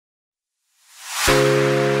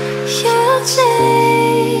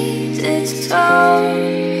perfect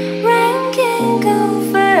tone, ringing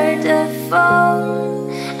over the phone.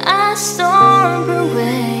 A storm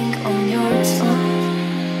brewing on your tongue.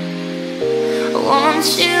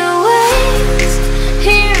 Won't you wait?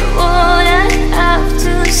 Hear what I have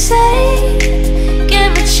to say.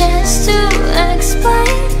 Give a chance to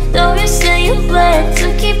explain. Though you say you bled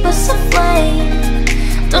to keep us aflame,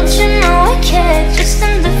 don't you know I care, just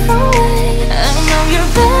in different way. I know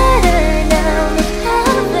you're better now, not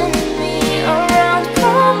having me around.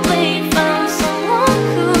 Probably found someone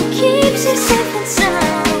who keeps you safe and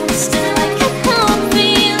sound. Still I can't help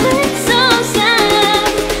feeling so sad.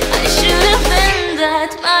 I should have been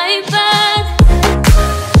that, my bad.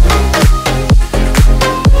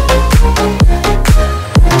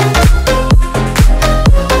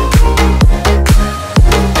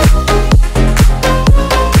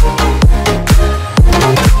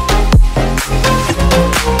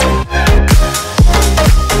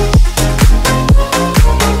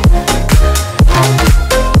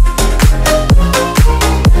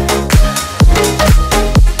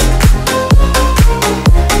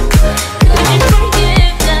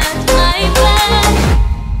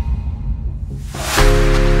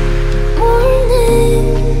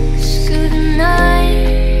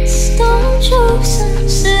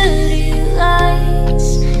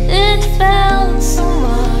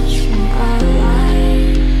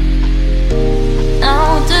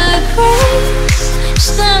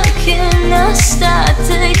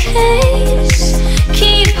 Static haze,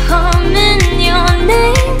 keep humming your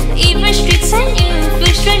name. Even streets I knew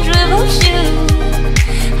feel strange without you.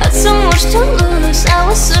 Had so much to lose, I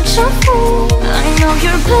was such a fool. I know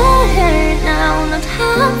you're better now, not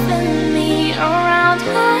having me around.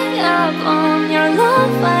 High up on your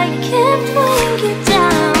love, I kept weighing you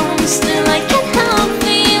down. Still I can't help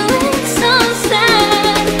feeling so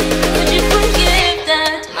sad. Could you forgive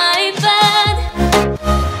that, my bad?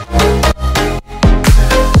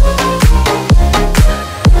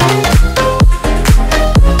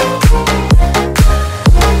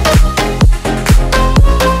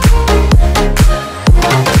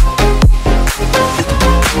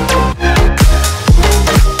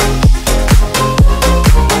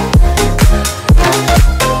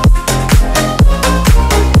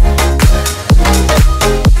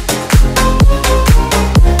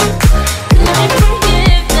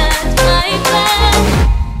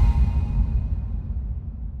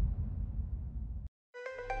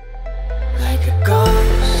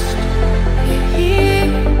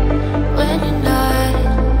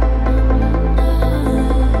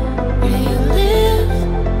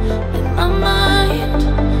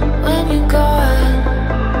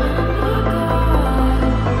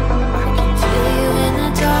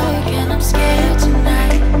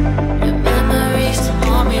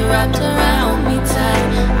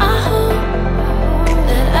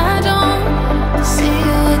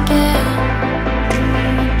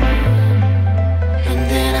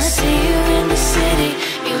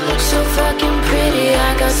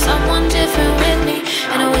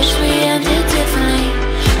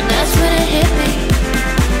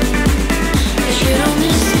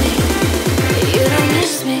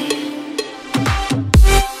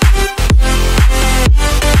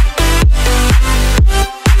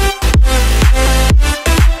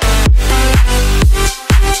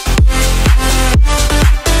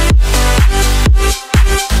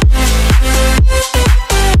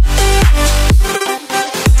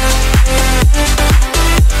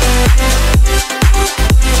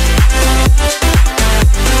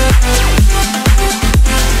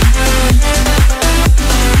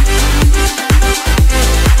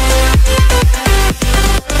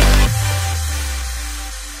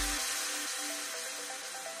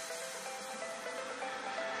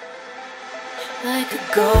 Like a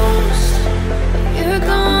ghost, you're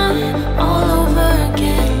gone all over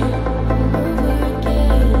again.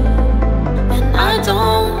 And I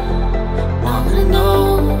don't wanna know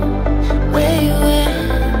where you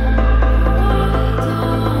went.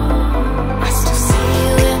 I still see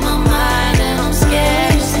you in my mind and I'm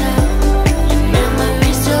scared as hell. Your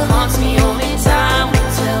memory still haunts me, only time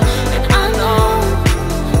will tell. And I know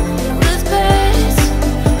it was best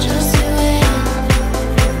just to end.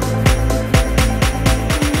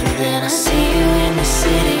 And then I see you in the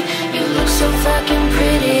city, you look so fucking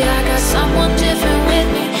pretty.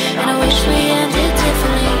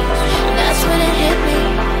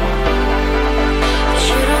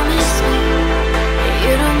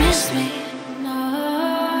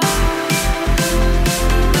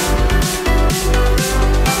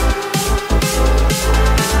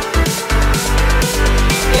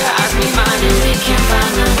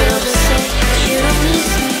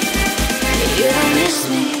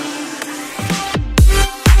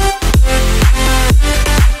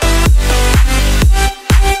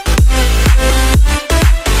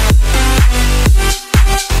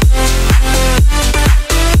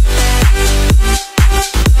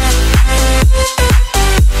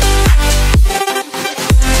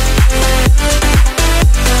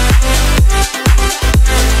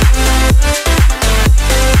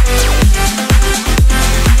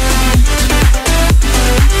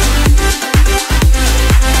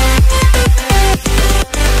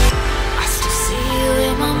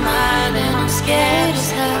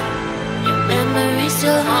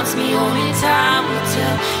 time will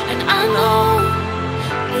tell. And I know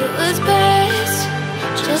it was best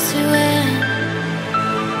just to end.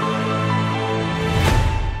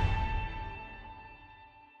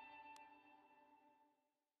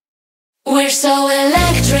 We're so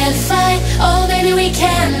electrified, oh baby we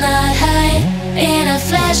cannot hide. In a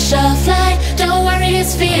flash of light, don't worry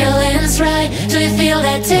it's feelings right. Do you feel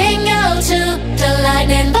that tingle too? The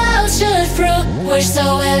lightning bolts shoot through. We're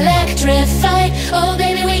so electrified, oh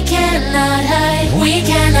baby we cannot hide. We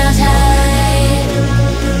cannot hide.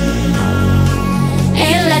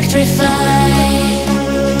 Electrified.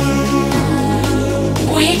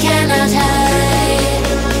 We cannot hide.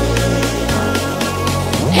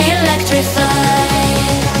 Electrified.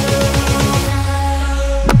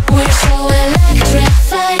 We're so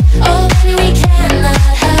electrified, oh baby we cannot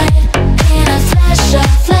hide. In a flash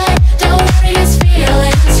of light, don't worry it's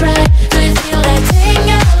feelings right. Do you feel that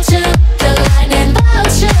tingle too? The lightning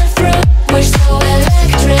bolts shoot through. We're so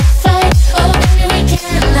electrified, oh baby we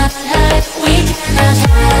cannot hide. We cannot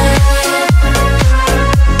hide.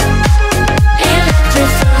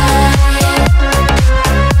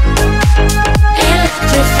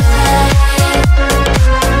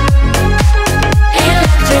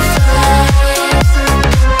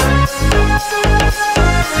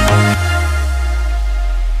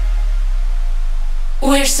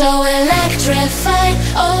 We're so electrified,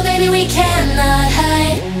 oh baby we cannot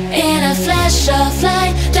hide. In a flash of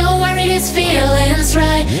light, don't worry it's feelings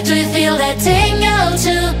right. Do you feel that tingle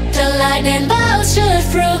too? The lightning bolts shoot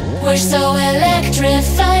through. We're so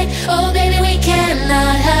electrified, oh baby we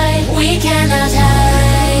cannot hide. We cannot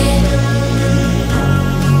hide.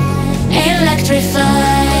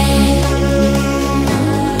 Electrified.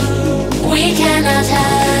 We cannot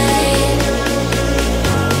hide.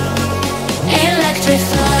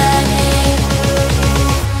 Electrified.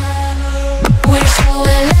 We're so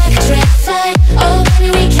electrified, oh baby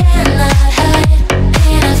we cannot hide.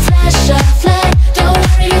 In a flash of light, don't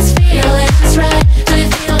worry it's feelings right. Do you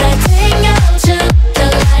feel that tingle too? The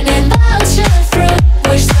lightning bolts shoot through.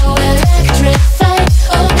 We're so electrified,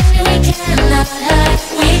 oh baby we cannot hide.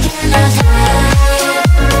 We cannot hide.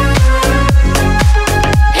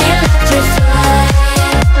 Electrified.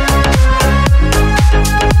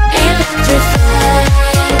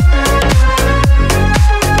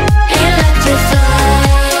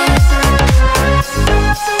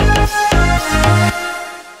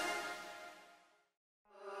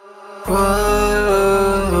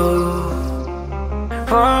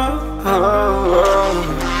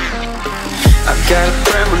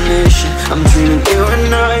 I'm dreaming you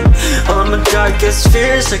and I. All my darkest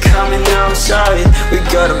fears are coming outside. We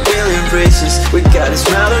got a billion races, we got this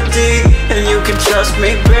melody. And you can trust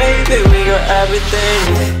me, baby, we got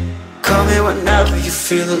everything. Call me whenever you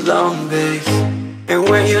feel alone, babe. And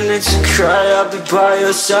when you need to cry, I'll be by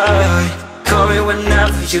your side. Call me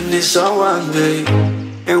whenever you need someone, babe.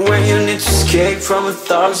 And when you need to escape from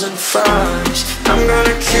 1,000 fires, I'm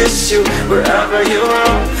gonna kiss you wherever you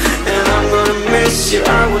are. And I'm gonna miss you,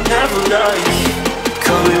 I will never lie.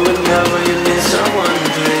 Call me whenever you need someone,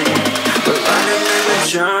 babe. We're running in the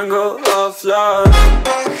jungle of love.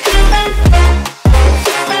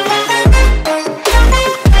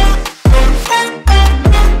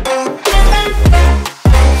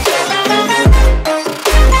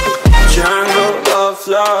 Jungle of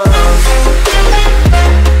love.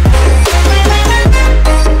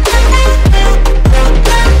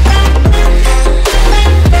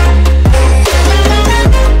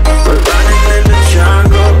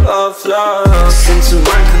 Listen to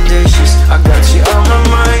my conditions, I got you on my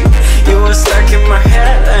mind. You were stuck in my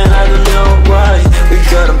head and I don't know why. We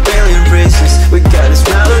got a billion races, we got this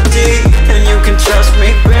melody. And you can trust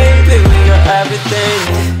me, baby, we got everything.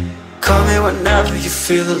 Call me whenever you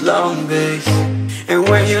feel alone, babe. And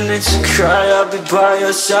when you need to cry, I'll be by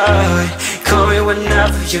your side. Call me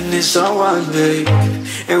whenever you need someone, babe.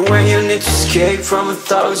 And when you need to escape from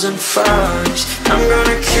 1,000 fires, I'm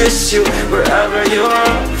gonna kiss you wherever you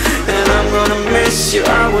are. And I'm gonna miss you,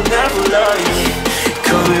 I will never lie.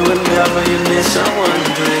 Call me whenever you need someone,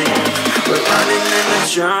 babe. We're running in the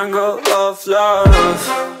jungle of love.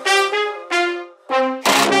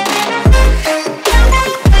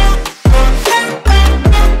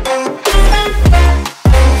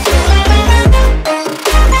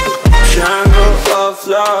 Jungle of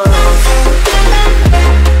love.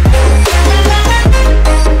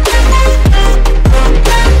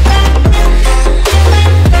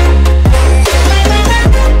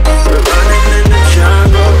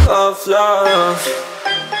 Love.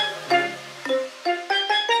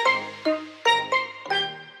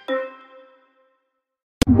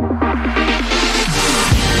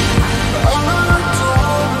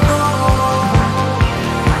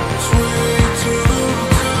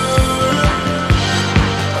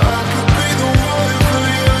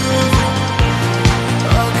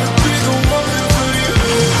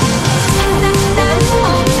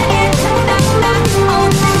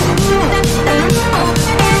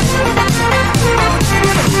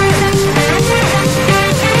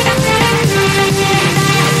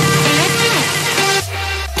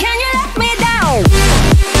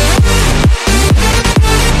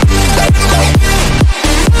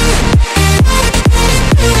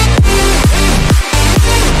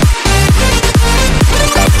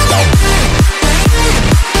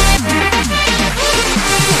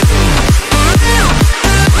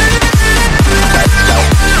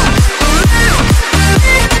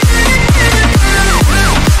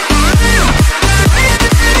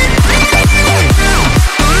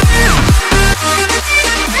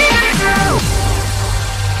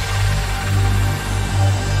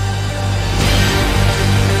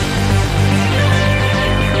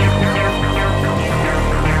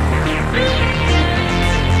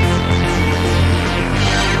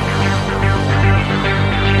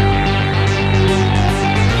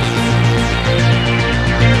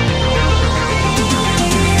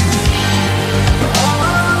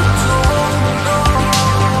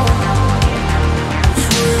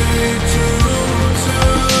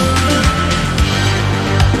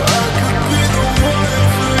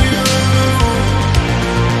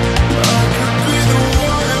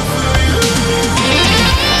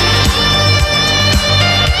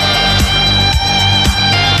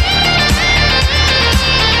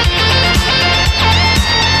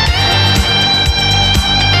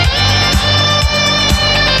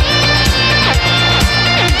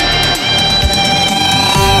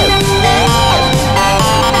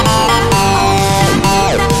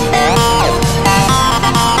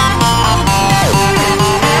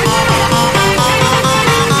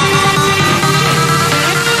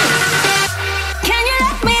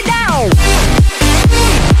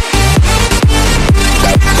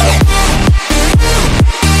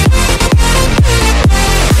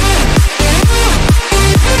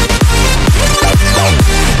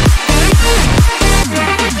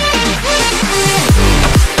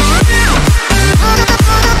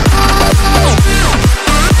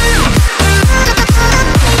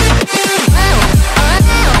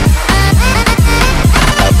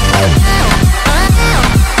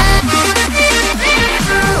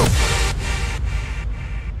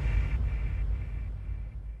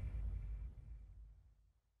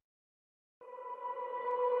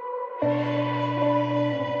 There's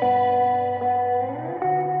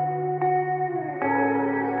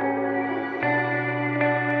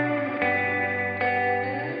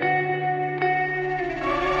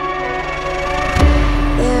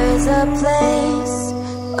a place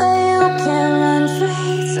where you can run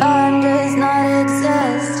free. Time does not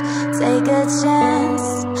exist. Take a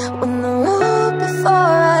chance when the road before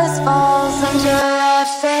us falls under our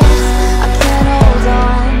face. I can't hold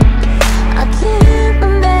on, I can't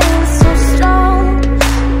remain so strong.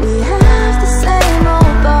 We have the same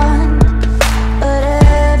old bond, but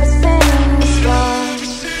everything is wrong.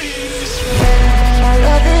 My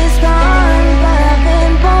love is gone, but I've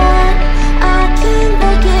been born. I can't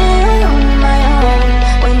make it on my own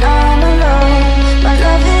when I'm alone. My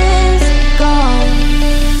love is gone.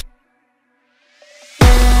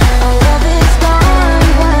 My love is gone,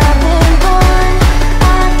 but I've been born.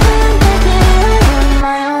 I can't make it on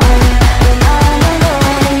my own when I'm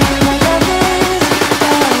alone. My love is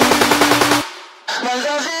gone. My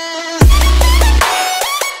love is.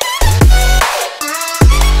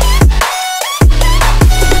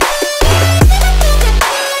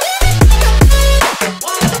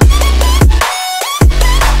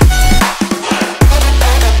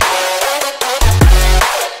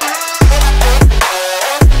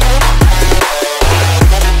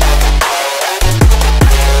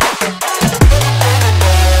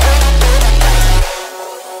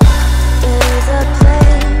 There's a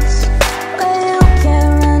place where you can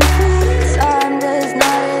run free. Time does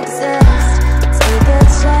not exist. Take a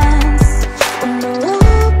chance when the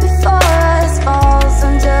road before us falls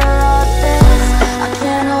under our face. I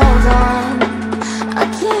can't hold on, I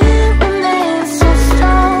can't remain so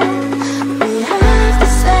strong. We have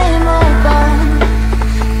the same old bond,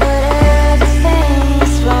 but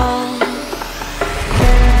everything's wrong.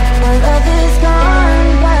 My love is gone,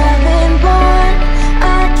 but I've been born.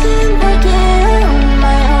 I can't make it on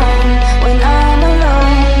my own when I'm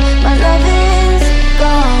alone. My love is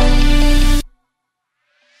gone.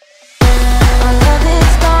 My love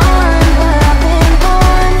is gone, but I've been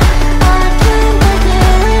born. I can't make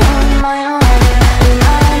it on my own when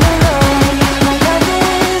I'm alone. My love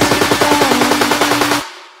is gone.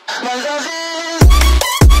 My love is.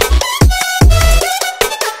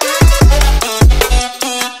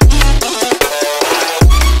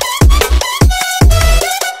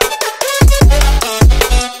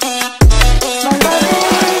 My love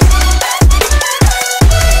is.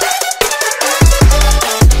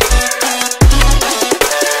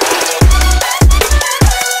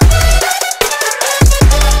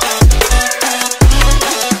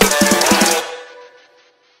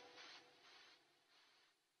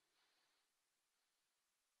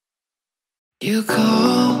 You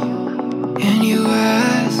call and you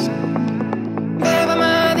ask, babe, am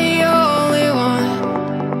I the only one?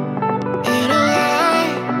 And I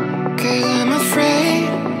lie, 'cause I'm afraid,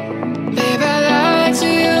 babe, I lie to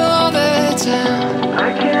you all the time. I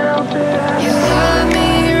can't help it. You love me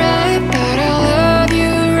right, but I love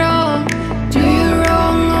you wrong. Do you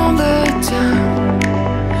wrong all the time?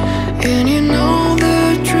 And you know the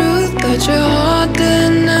truth, but your heart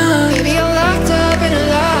denies. Baby, you're locked up in a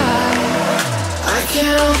lie. I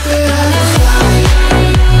can't help it. I just lie.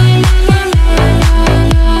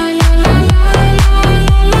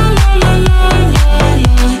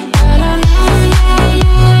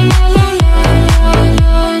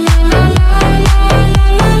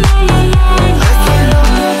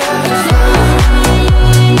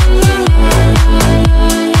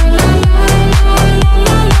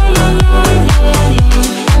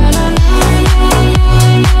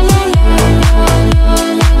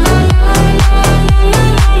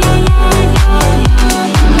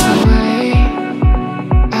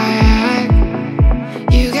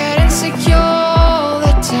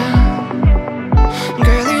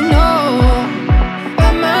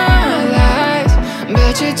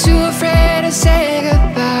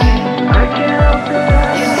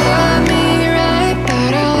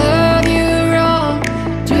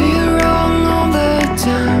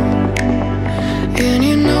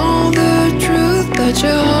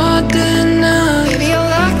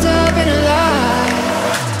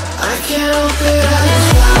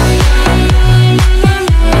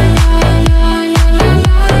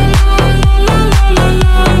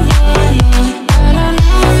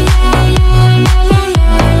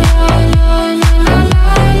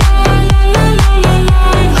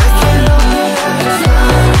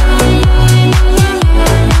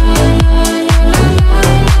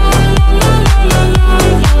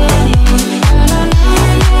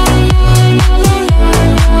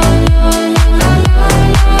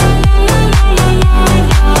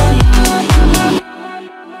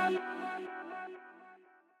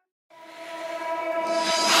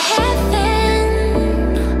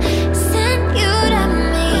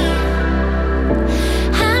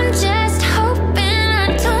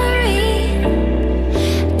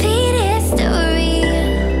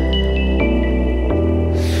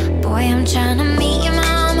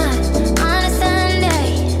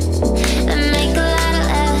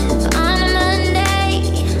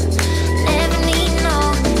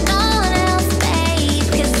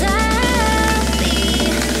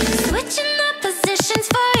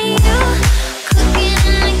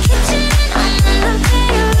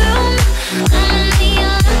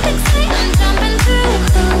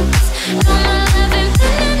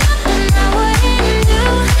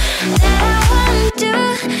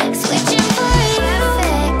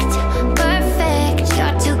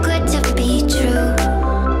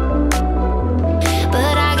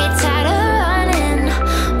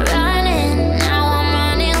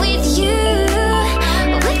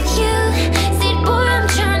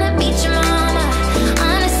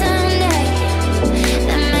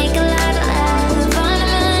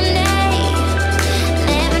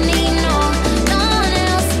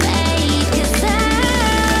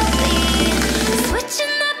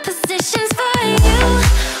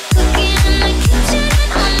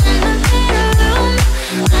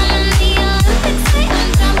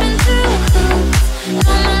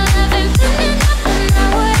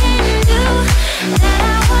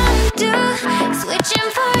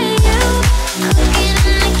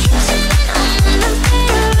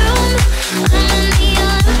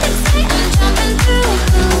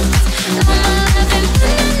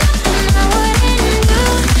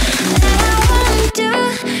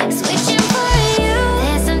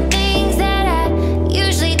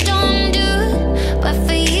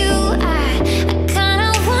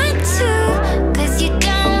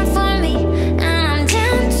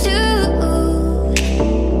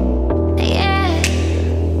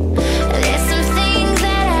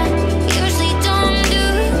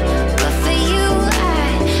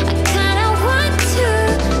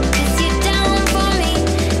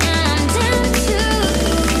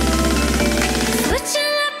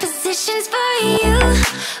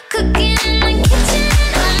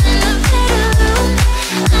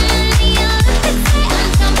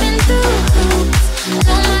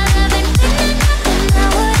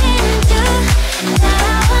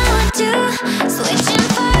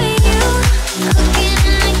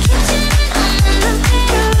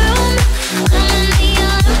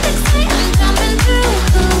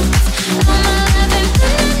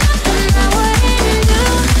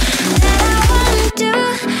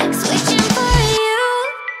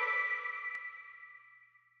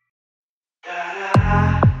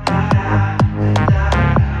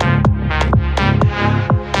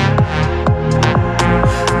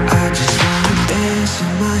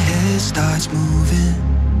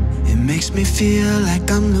 feel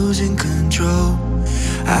like I'm losing control.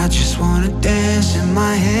 I just wanna dance and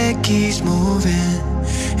my head keeps moving.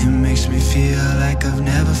 It makes me feel like I've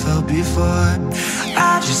never felt before.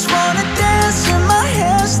 I just wanna dance and my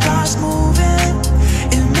hair starts moving.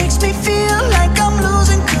 It makes me feel like I'm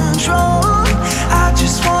losing control. I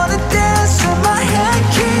just wanna dance and my head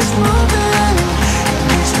keeps moving. It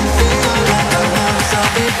makes me feel like I've never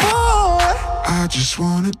felt before. I just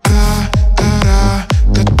wanna da da da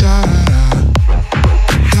da da da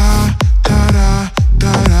da da da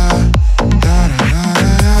da da da da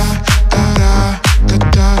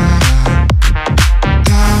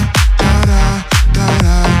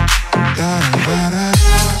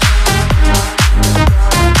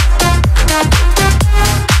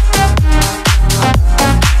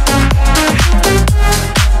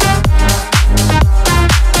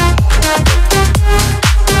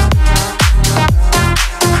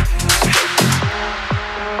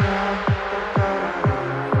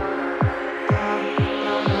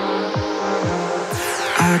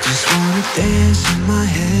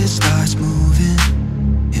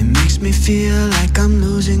feel like I'm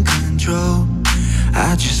losing control.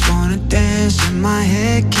 I just wanna dance and my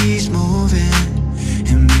head keeps moving.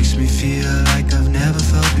 It makes me feel like I've never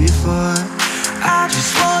felt before. I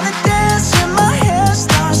just wanna dance and my hair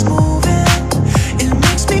starts moving. It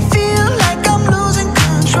makes me feel like I'm losing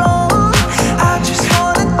control. I just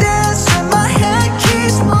wanna dance and my head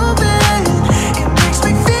keeps moving. It makes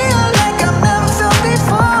me feel like I've never felt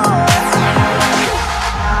before.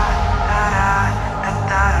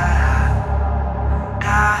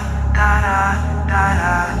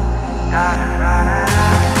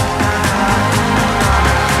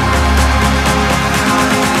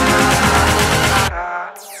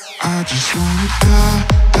 I just wanna da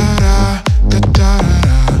da da da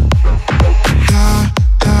da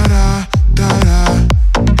da da da da da da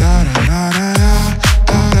da da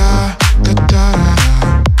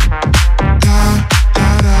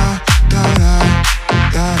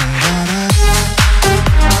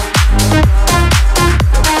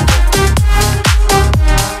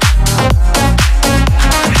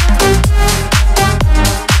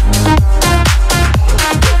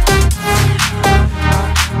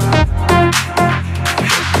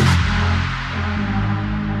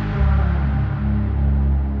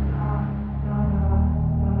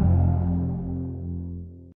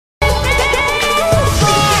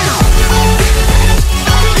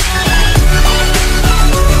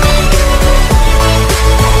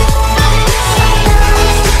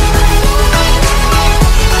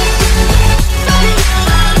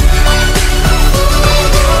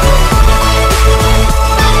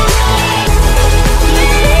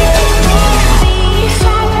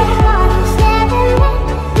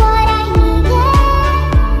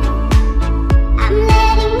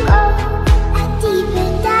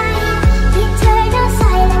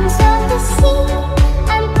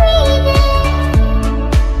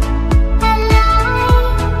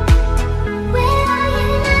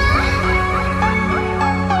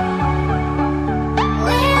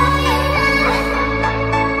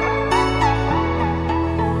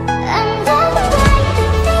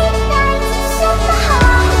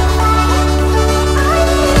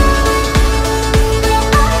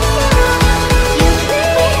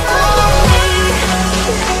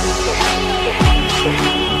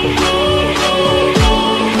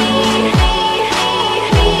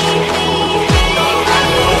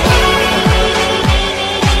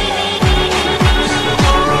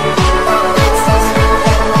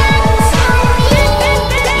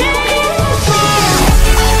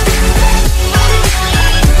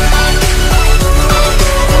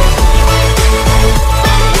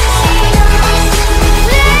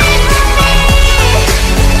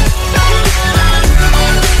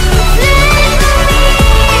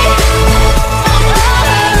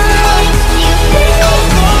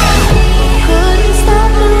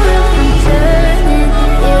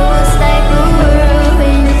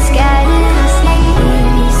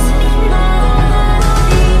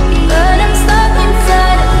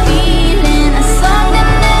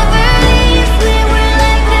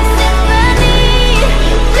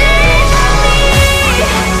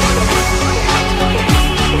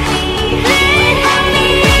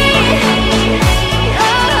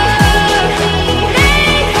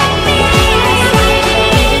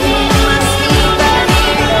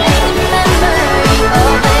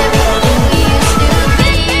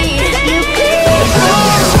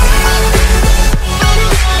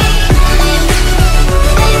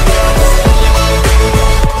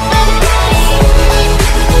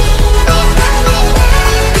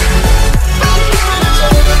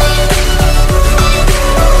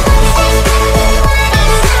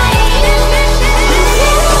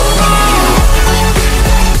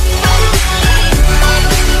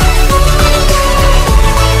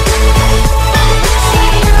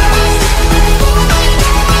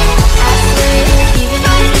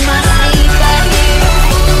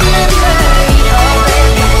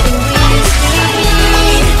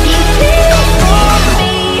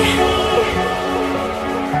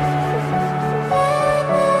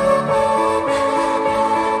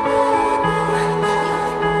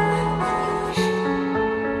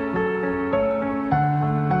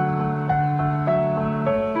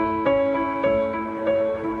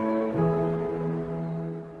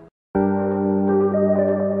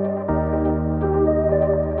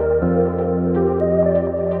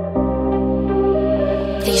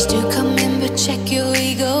Used to come in but check your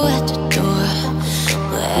ego at the door.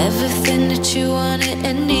 But everything that you wanted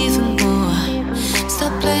and even more.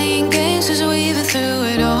 Stop playing games, cause we've been through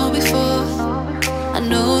it all before. I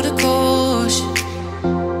know the course.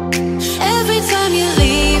 Every time you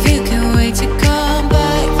leave, you can wait to come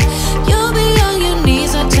back. You'll be on your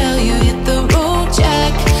knees, I tell you, hit the road,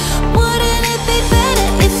 Jack. Wouldn't it be better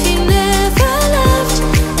if you never left?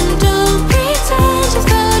 And don't pretend you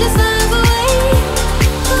throw this life away.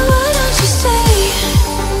 But why don't you stay?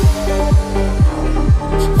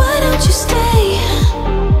 Why don't you stay?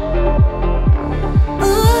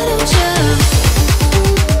 Why don't you?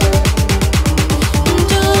 And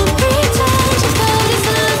don't pretend you throw this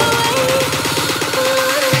life away. But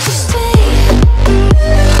why don't you stay?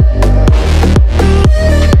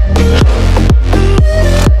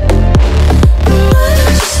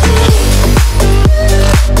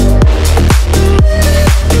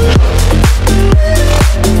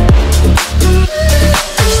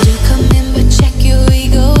 Used to come in but check your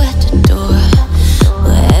ego at the door.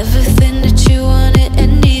 But everything that you wanted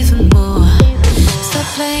and even more. Stop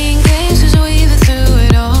playing games, cause we've been through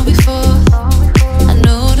it all before. I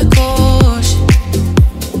know the course.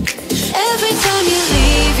 Every time you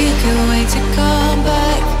leave, you can wait to come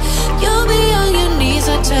back. You'll be on your knees,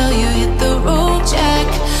 I tell you, hit the road, Jack.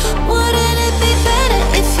 Wouldn't it be better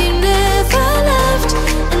if you never left?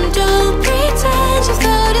 And don't pretend you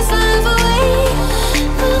throw this life away.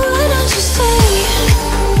 But why don't you stay?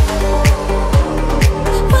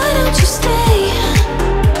 Why don't you stay?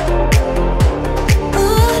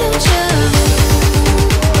 Why don't you?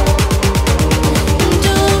 And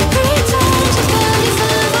don't pretend you throw this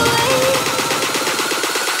life away.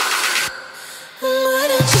 Why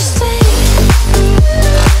don't you stay?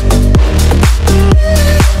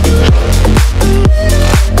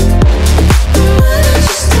 Why don't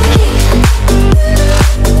you stay?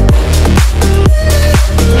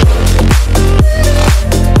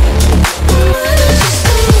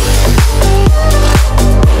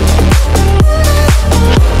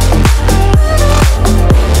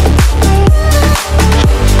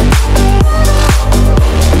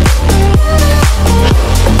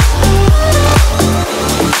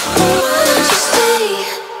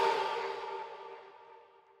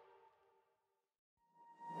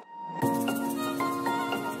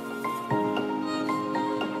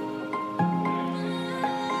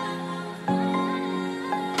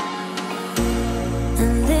 A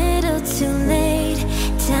little too late,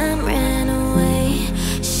 time ran away.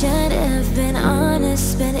 Should have been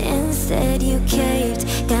honest, but instead you caved.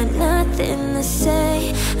 Got nothing to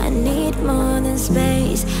say, I need more than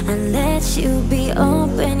space. I let you be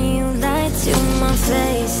open, you lied to my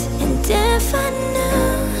face. And if I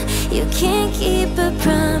know you can't keep a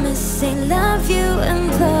promise, say love you and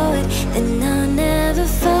blow it, then I'll never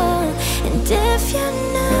fall. And if you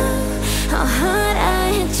know how hard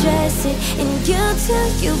I had dressed it, and you till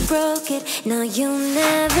you broke it, now you'll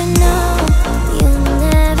never know. You'll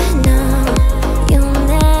never know. You'll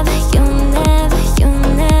never, you'll never, you'll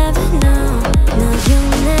never know. No, you'll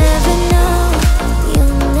never know.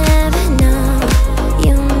 You'll never know.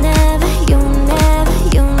 You'll never, you'll never,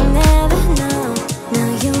 you'll never know. No,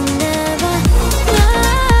 you'll never know.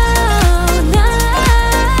 No,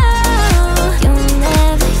 you'll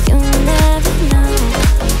never, you'll never know.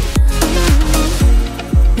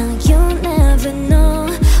 No, you'll never know.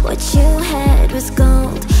 What you had was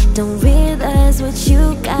gold. Don't realize what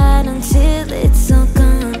you got until it's all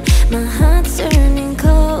gone. My heart's turning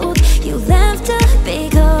cold. You left a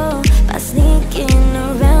big hole by sneaking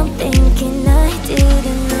around thinking I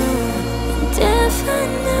didn't know. And if I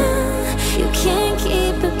know you can't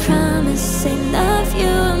keep a promise, say love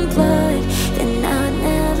you and blood, then I'll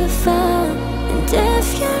never fall. And if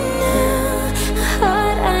you know how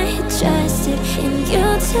hard I had trusted in you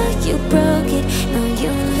till you broke it, no,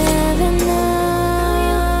 you'll never know.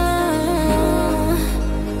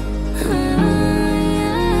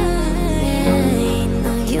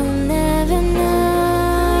 No, you'll never know.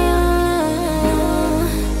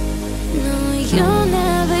 No,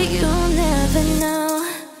 you'll never know.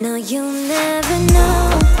 No, you'll never know.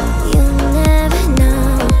 You'll never know.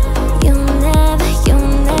 You'll never, you'll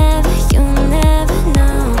never, you'll never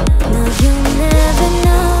know. No, you'll never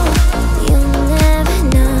know. You'll never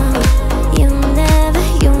know. You'll never,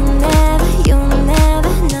 you'll never, you'll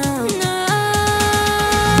never know. No.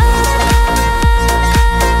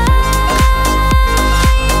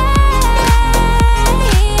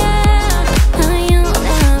 No, you'll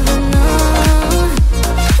never know.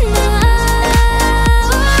 No.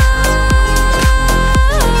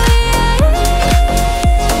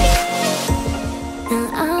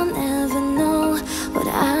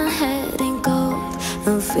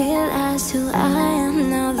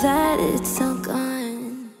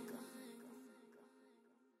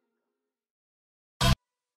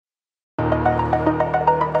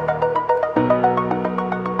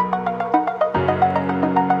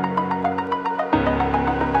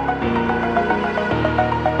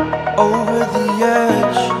 the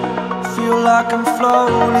edge. Feel like I'm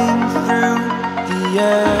floating through the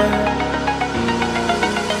air.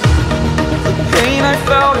 The pain I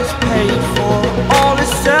felt is paid for, all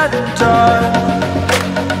is said and done.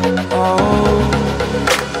 Oh,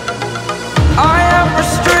 I am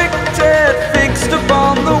restricted, fixed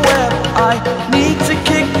upon the web. I need to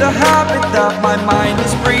kick the habit that my mind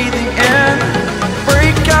is breathing in.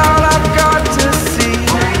 Break out, I've got to see.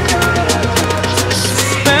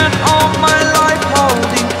 Spent all my life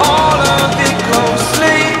holding all of it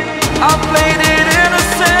closely. I played it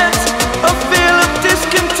innocent, a feel of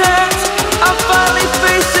discontent. I'm finally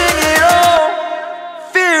facing it all,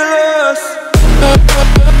 fearless.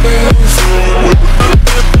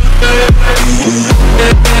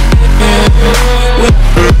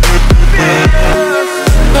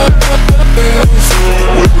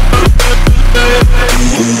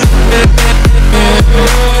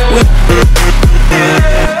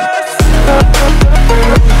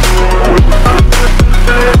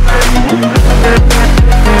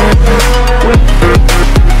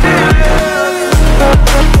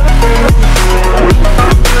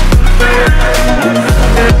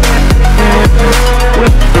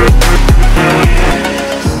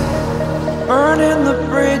 Burning the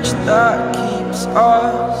bridge that keeps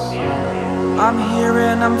us. I'm here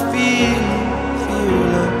and I'm feeling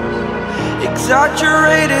fearless.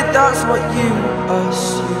 Exaggerated, that's what you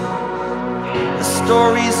assume. The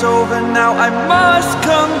story's over now, I must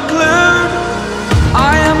conclude.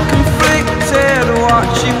 I am conflicted,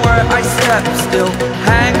 watching where I step still,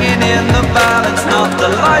 hanging in the balance. Not the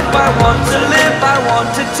life I want to live, I want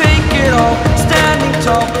to take it all. Standing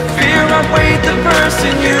tall, fear outweighed the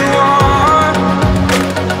person you are.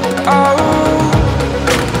 Oh,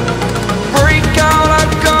 break out,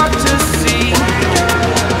 I've got to see.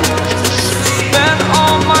 Spent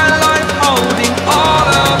all my life holding all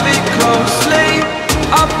of it closely.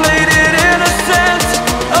 I played it innocent,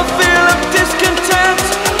 a feel of discontent.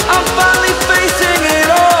 I'm finally facing it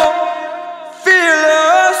all,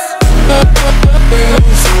 fearless.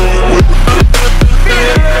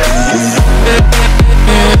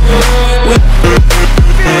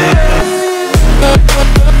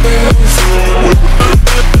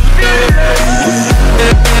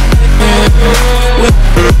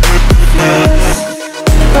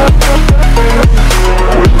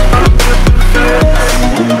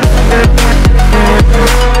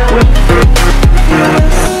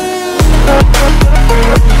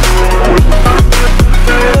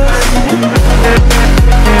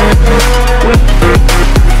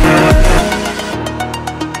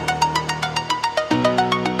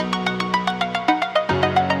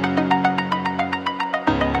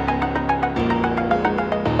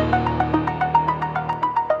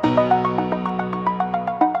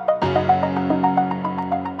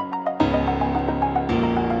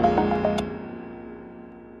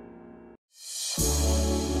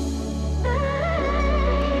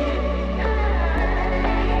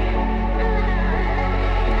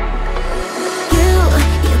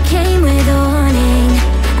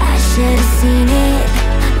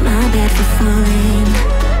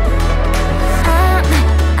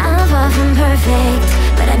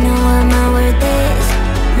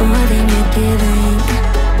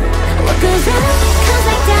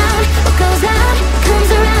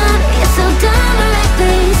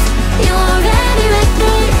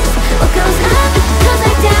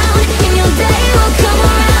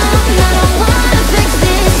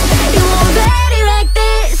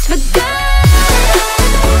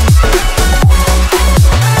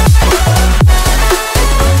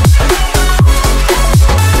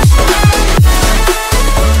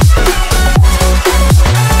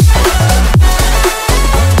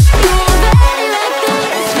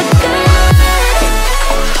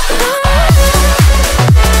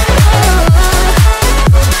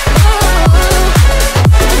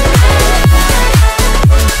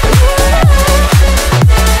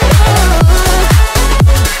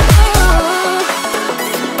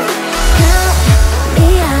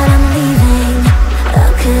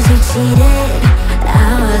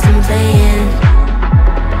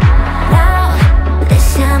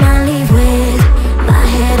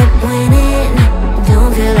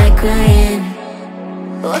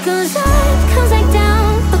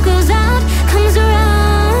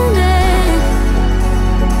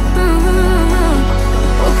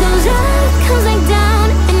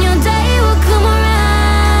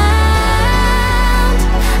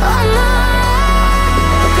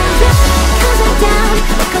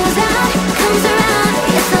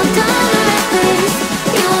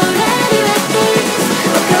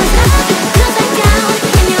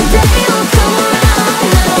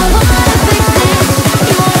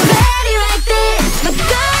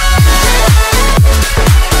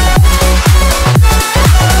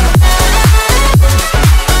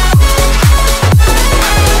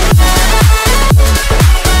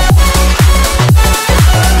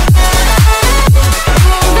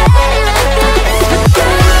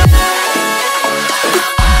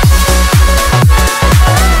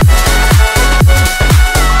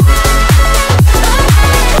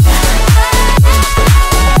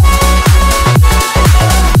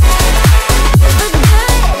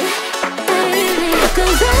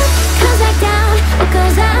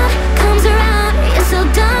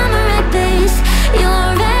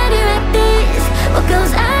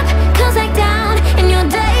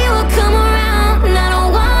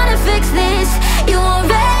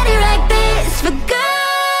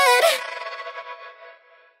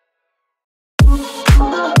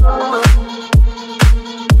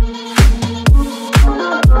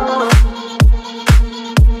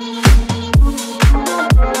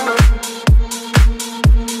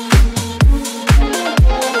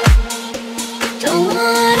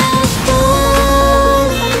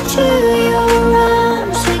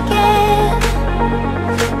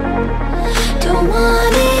 Don't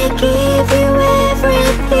wanna give you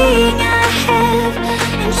everything I have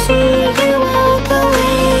and see you walk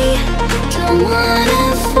away. Don't wanna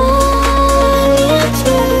fall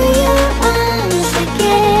into your arms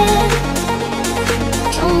again.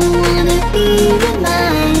 Don't wanna be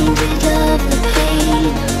reminded of the pain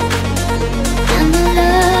and the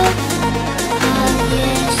love of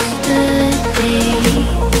yesterday.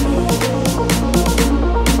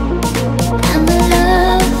 And the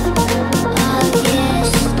love of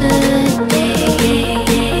yesterday.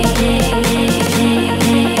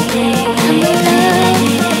 And the love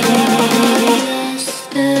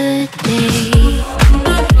of yesterday.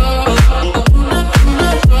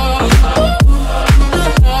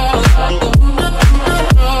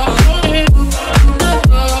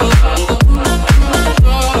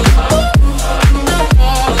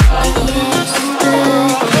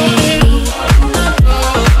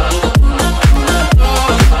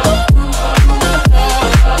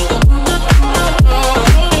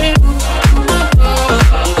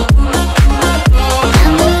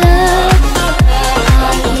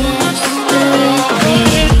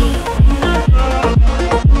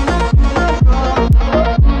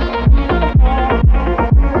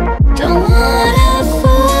 Don't wanna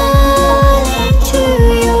fall into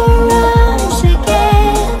your arms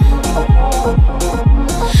again.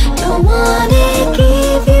 Don't wanna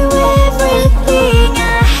give you everything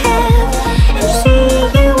I have and see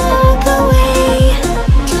you walk away.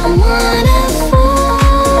 Don't wanna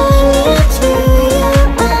fall into your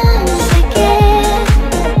arms again.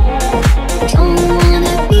 Don't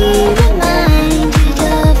wanna be reminded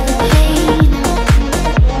of the pain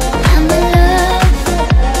and the love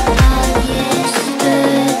of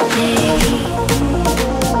yesterday.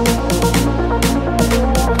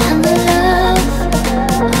 And the love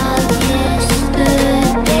of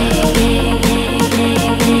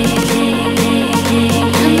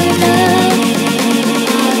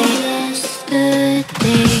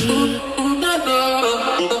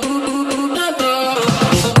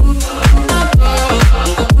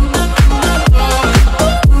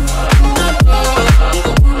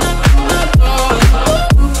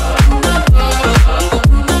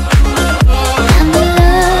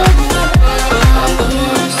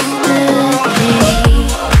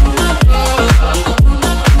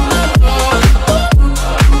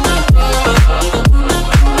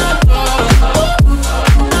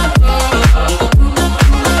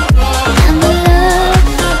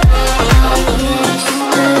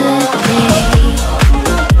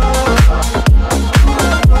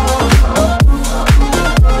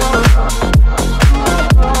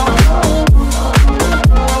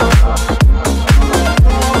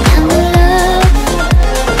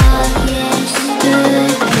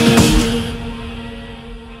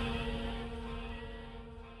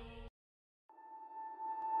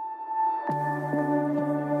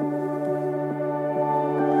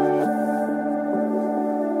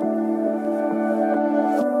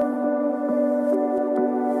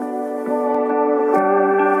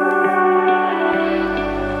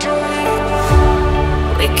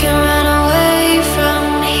We can run away from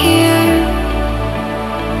here,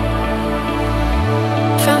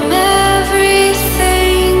 from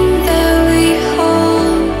everything that we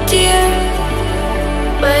hold dear.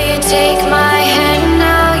 Will you take my hand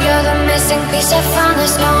now? You're the missing piece I found.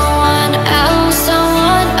 There's no one else,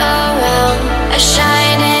 someone around. A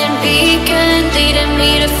shining beacon leading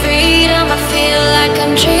me to freedom. I feel like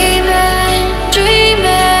I'm dreaming,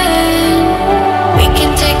 dreaming. We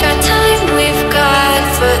can take our time, we've got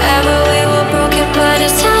forever. We were broken, but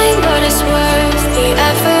it's time, but it's worth the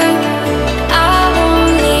effort. I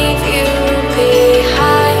won't leave you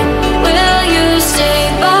behind. Will you stay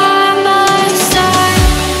by my side?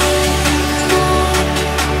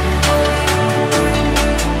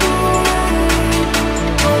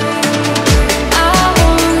 I won't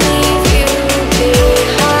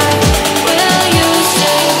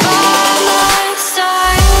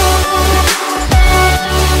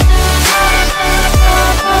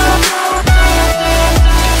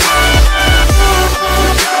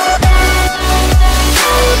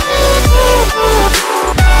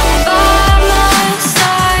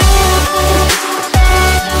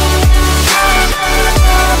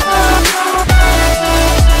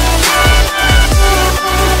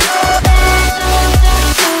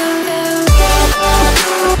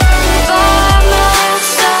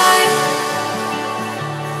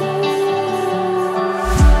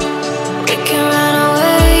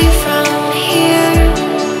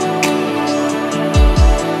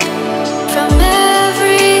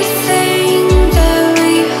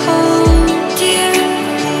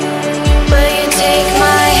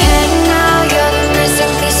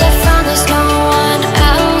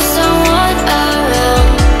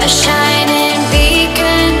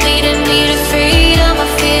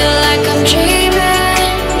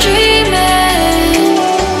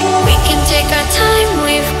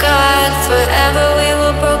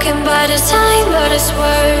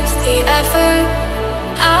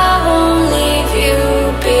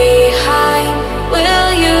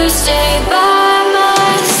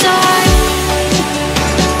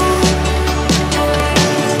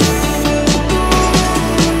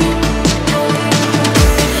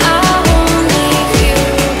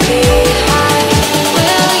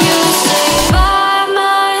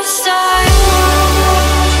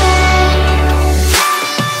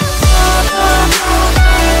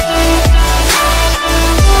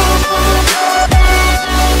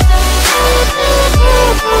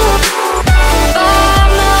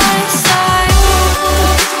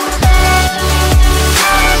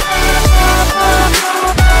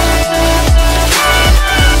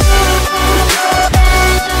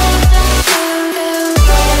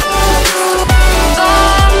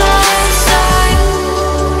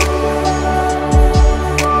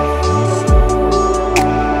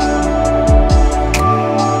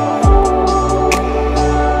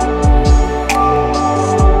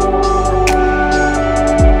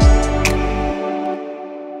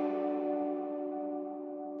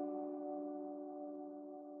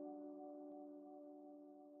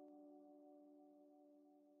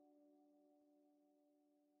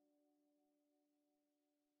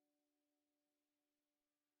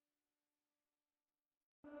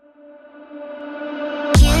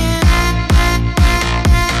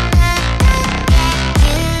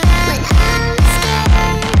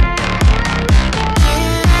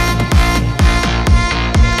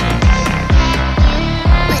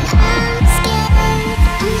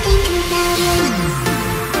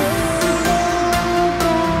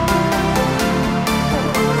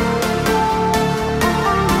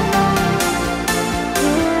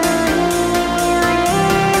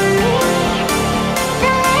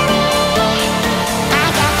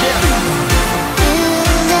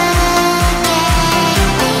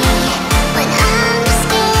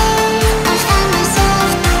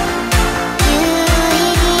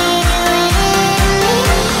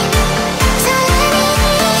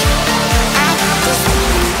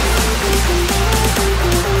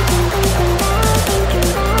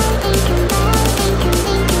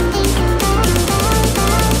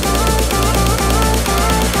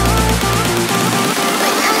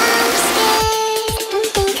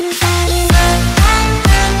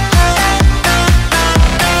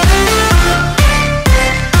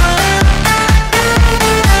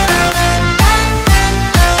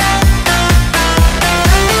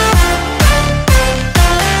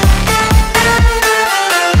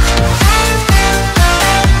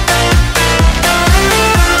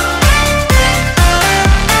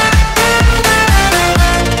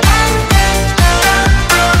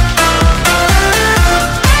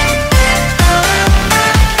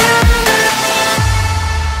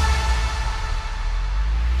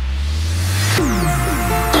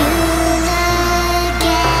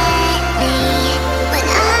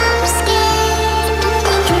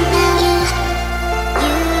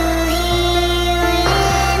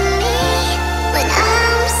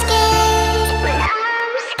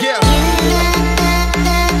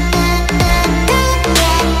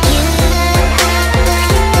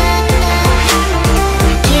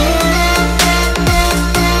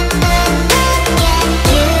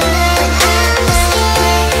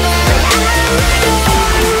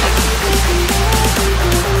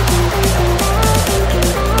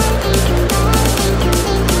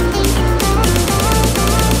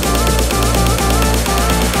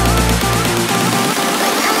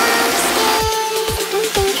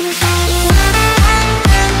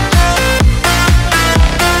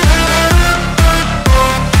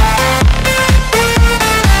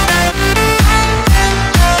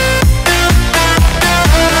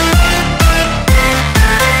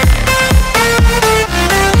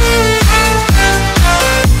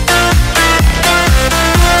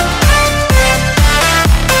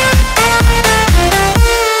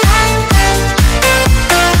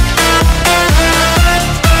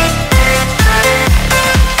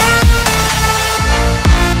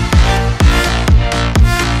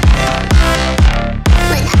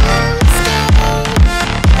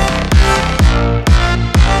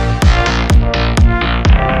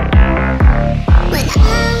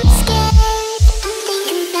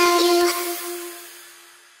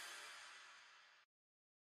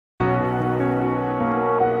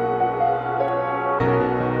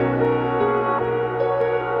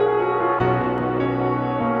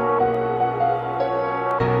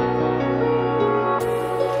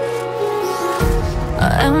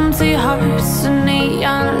Empty hearts and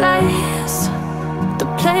neon lights,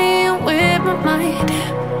 they're playing with my mind.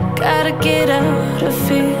 Gotta get out of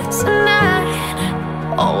here tonight.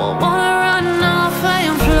 Oh, I wanna run off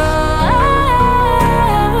and fly,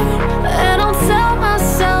 and I'll tell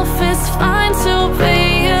myself it's fine to be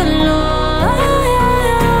alone,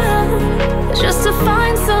 just to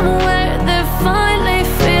find somewhere that finally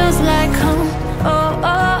feels like home. Oh,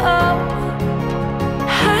 oh, oh.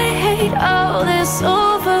 I hate all this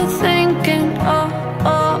overthinking. Oh,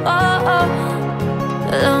 oh, oh, oh.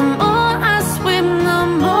 The more I swim, the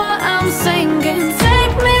more I'm sinking.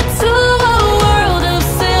 Take me to a world of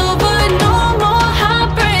silver. No more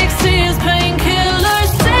heartbreaks, tears,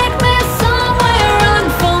 painkillers. Take me somewhere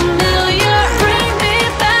unfamiliar. Bring me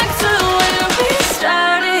back to where we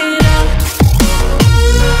started out.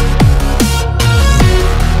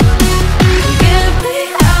 Get me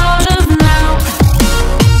out of now,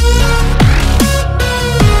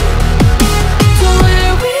 to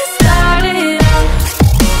where we started out.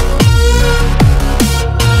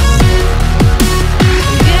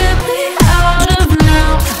 Get me out of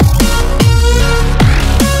now,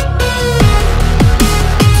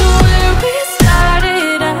 to where we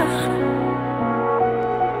started out.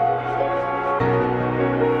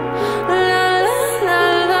 La la la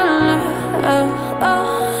la la, oh,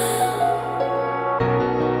 oh.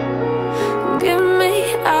 Get me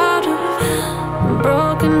out of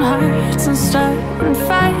broken hearts and starting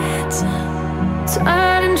fights,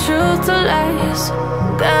 turning truth to lies.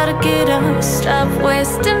 Gotta get up, stop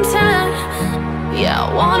wasting time. Yeah, I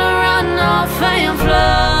wanna run off and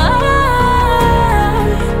fly,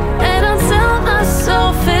 and I'll tell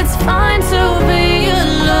myself it's fine to be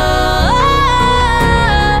alone,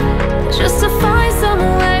 just to find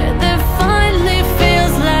somewhere that finally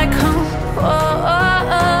feels like home. Oh,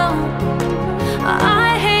 oh, oh. I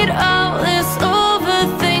hate all this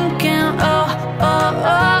overthinking. Oh, oh,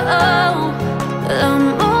 oh, oh. The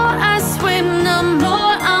more I swim, the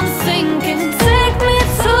more I'm sinking. Take me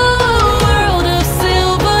to a world of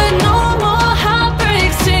silver. No more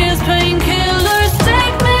heartbreaks, tears, painkillers.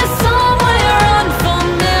 Take me somewhere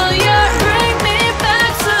unfamiliar. Bring me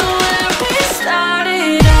back to where we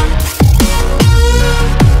started out.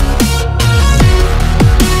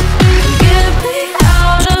 Get me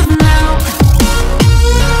out of now,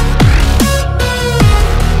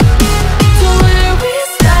 to where we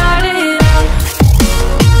started out.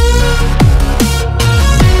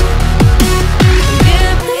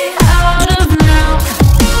 Get me out of now,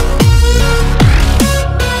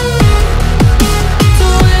 to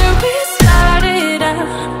where we started out.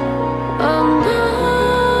 Oh no,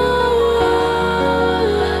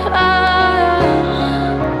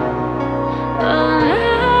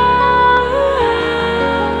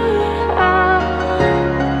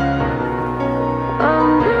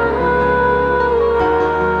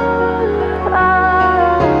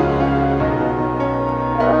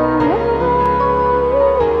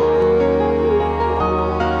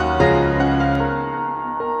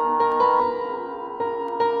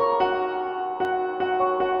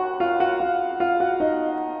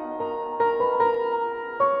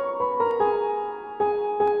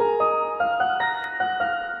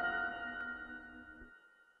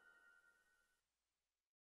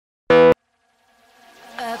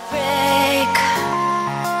 a break,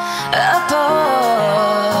 a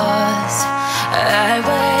pause. I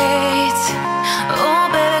wait, oh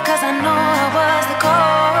baby, 'cause I know I was the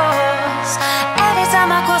cause. Every time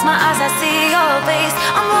I close my eyes, I see your face.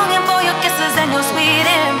 I'm longing for your kisses and your sweet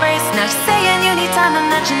embrace. Now you're saying you need time and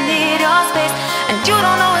that you need your space, and you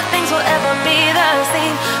don't know if things will ever be the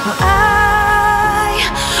same. Well, I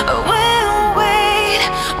will wait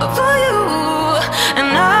for you, and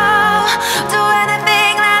I'll do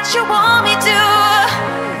anything that you want me to.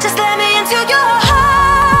 Just let me into your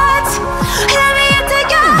heart. Let me into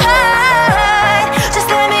your heart. Just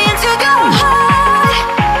let me into your heart.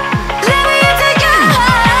 Let me into your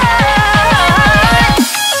heart.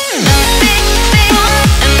 Big thing,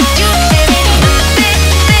 and you baby. Big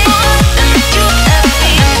thing, and you love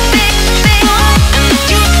me. Big thing, and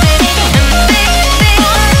you baby.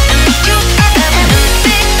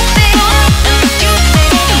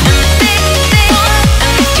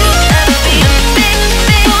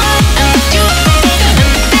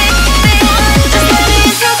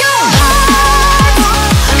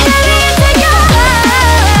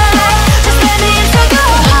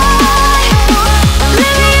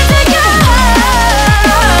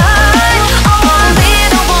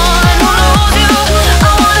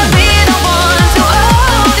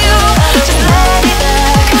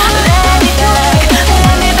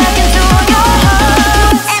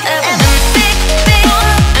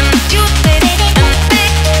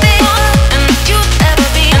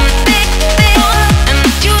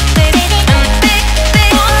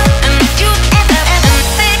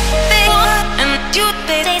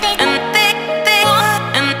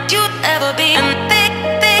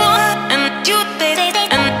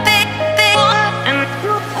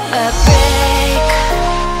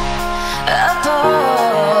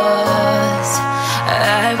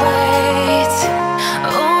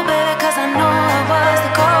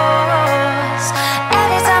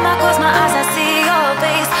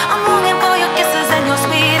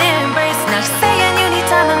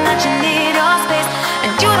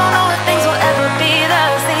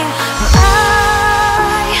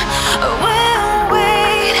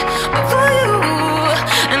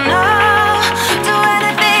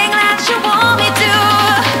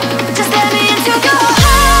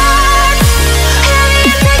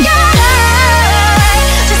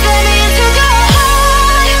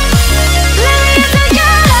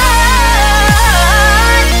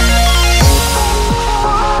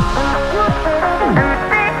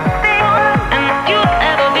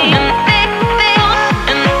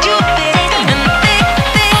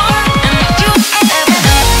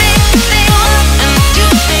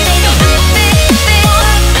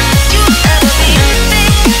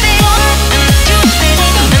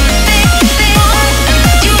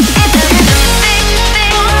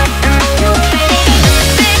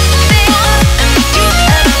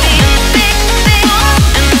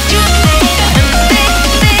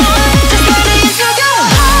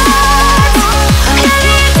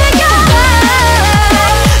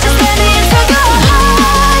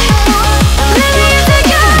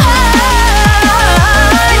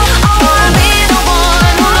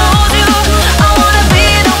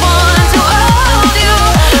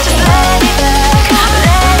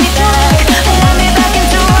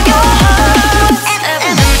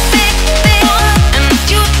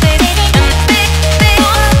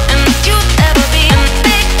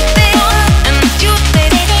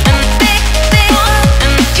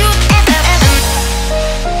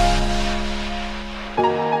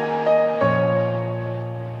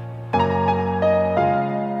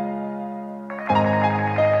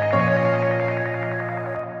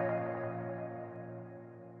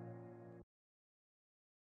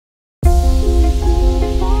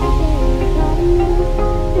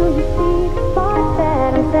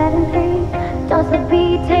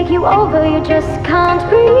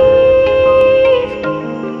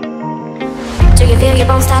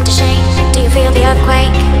 bones start to shake? Do you feel the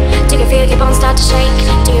earthquake? Do you feel your bones start to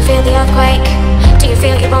shake? Do you feel the earthquake? Do you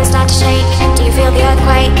feel your bones start to shake? Do you feel the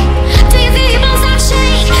earthquake? Do you feel your bones start to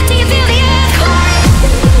shake? Do you feel the earthquake?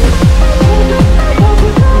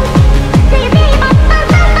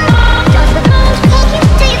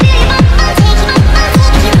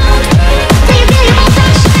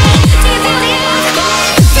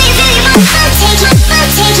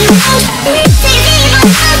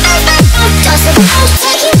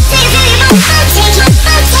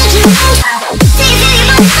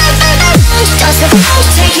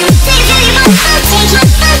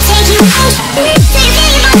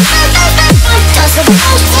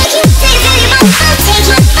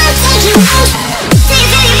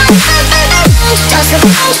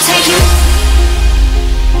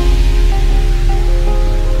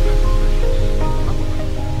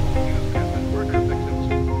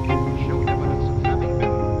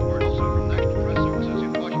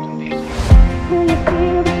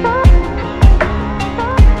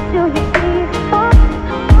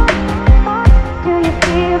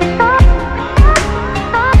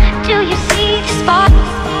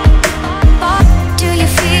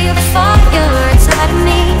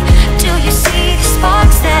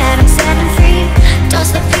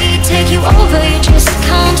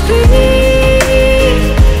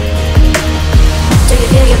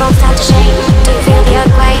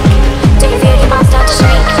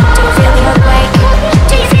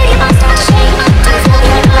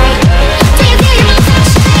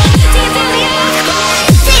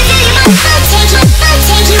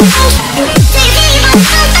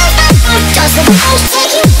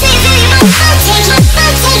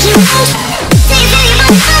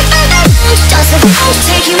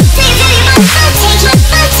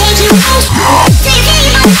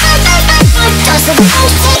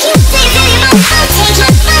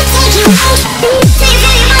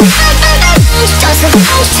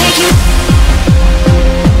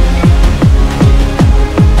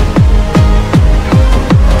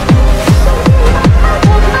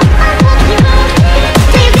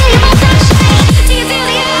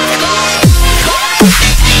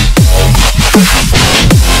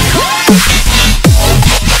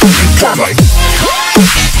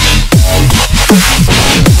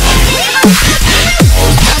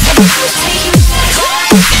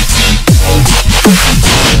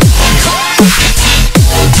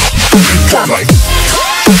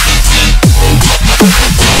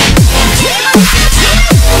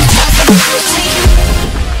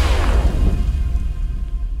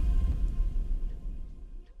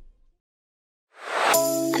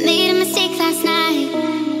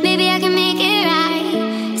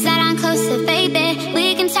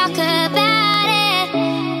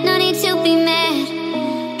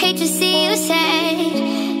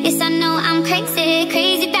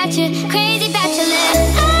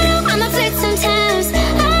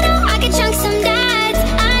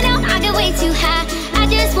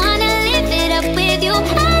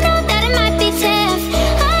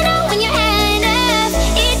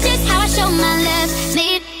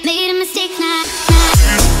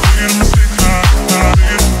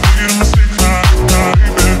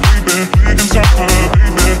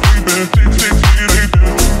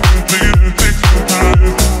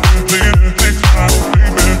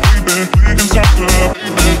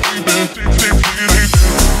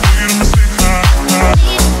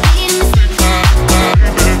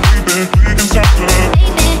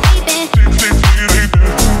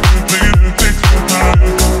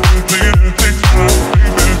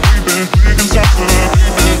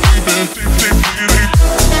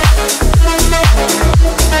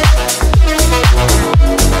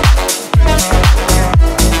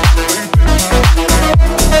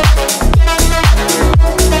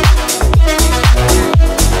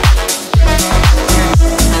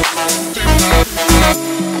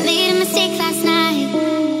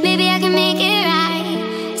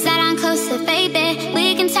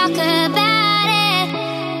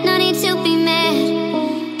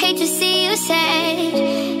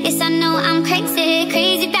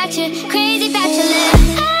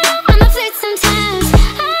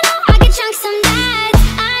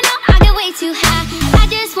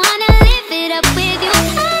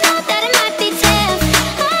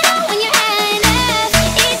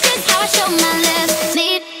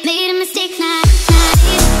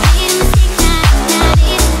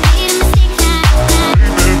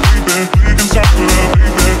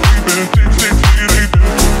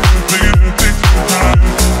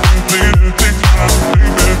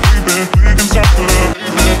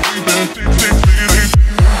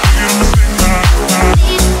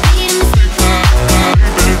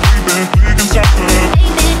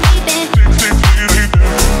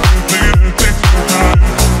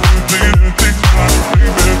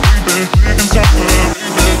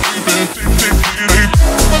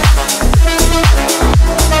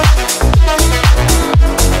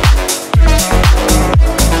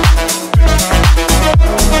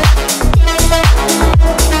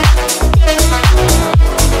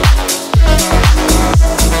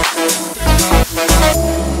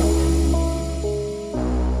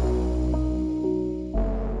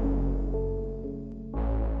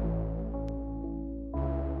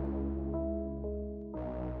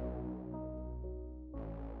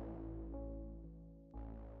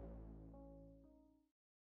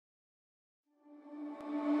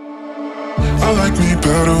 I like me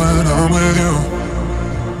better when I'm with you.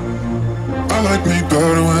 I like me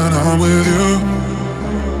better when I'm with you.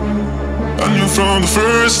 I knew from the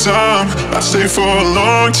first time I'd stay for a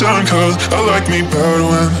long time, cause I like me better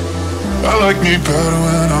when I'm with you. I like me better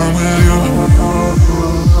when I'm with you.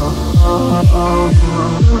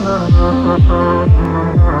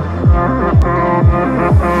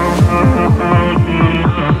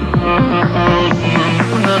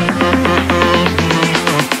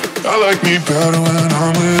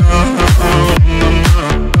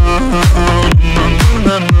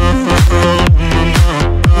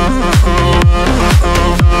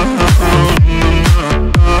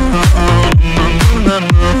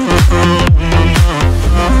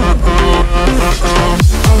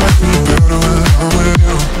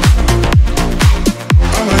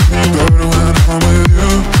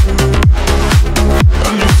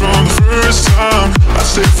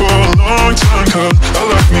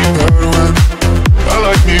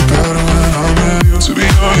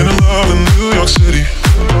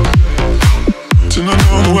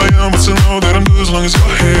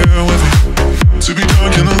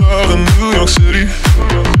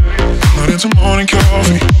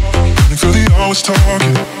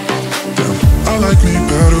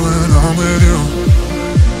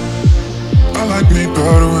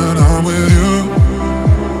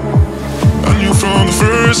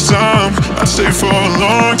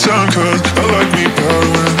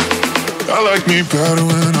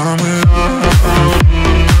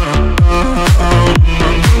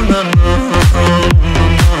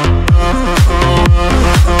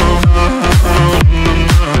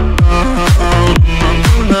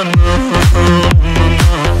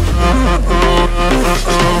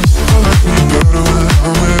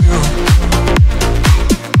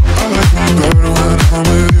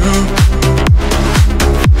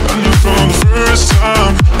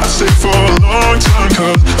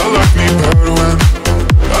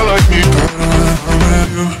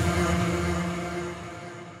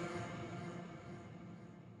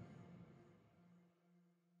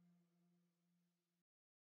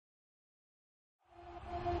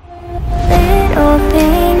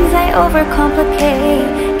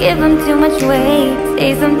 Overcomplicate, give them too much weight,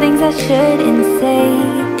 say some things I shouldn't say.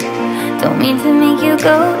 Don't mean to make you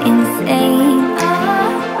go insane.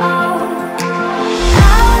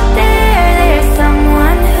 Out there, there's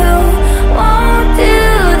someone who won't do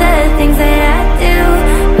the things that I do.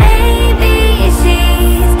 Maybe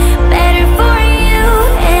she's better for you,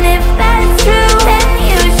 and if that's true, then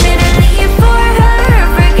you shouldn't leave for her.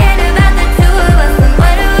 Forget about the two of us and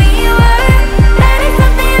what we were. That is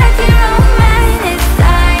something that you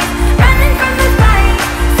romanticize. Running from the fight,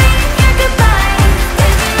 saying your goodbyes,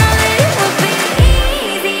 'cause you know that it will be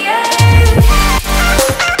easier.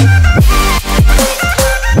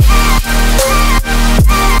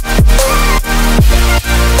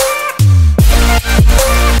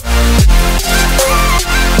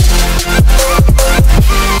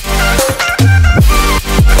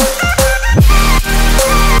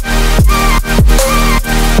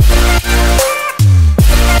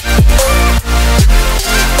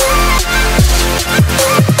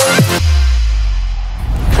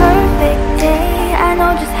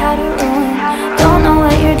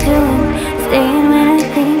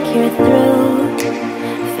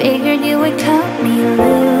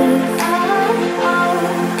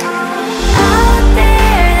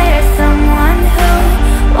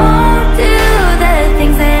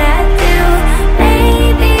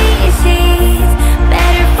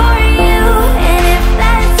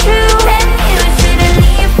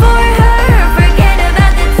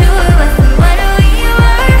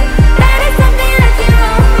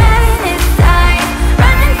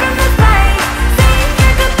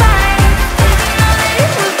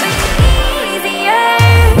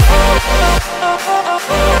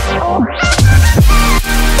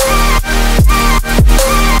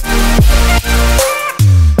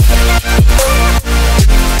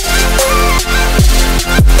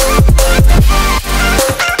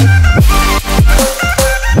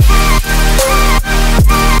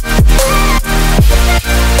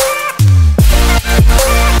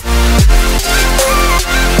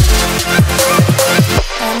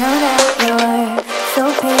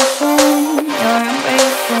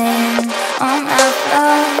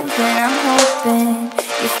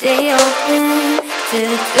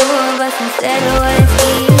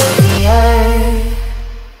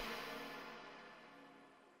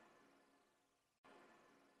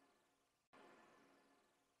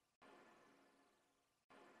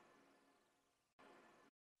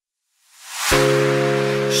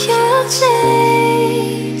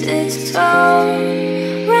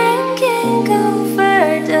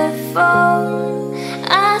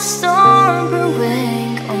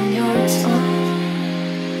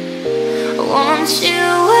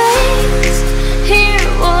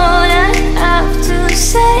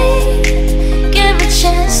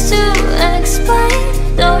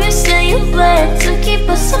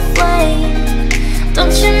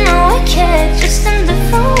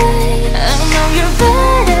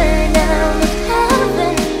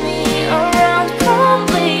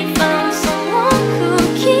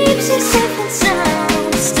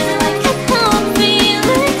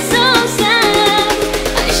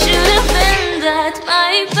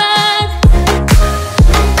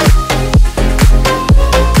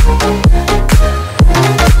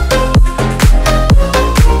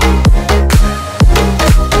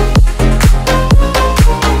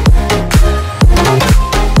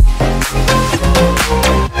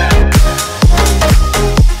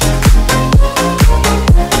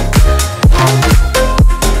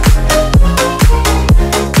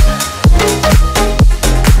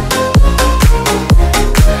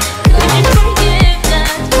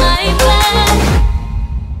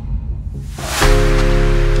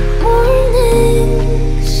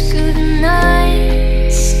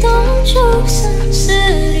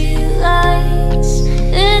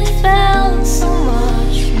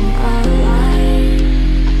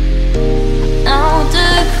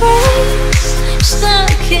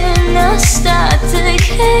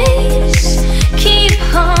 case. Keep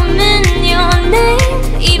humming your name.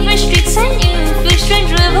 Even streets I knew feel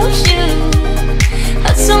strange without you.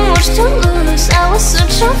 Had so much to lose, I was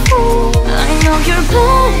such a fool. I know you're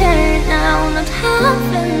better now, not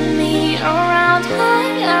having me around.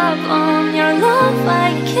 High up on your love,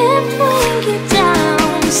 I kept weighing it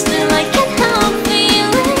down. Still I can't help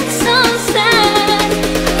feeling so sad.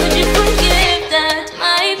 Could you forgive that,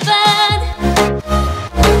 my bad?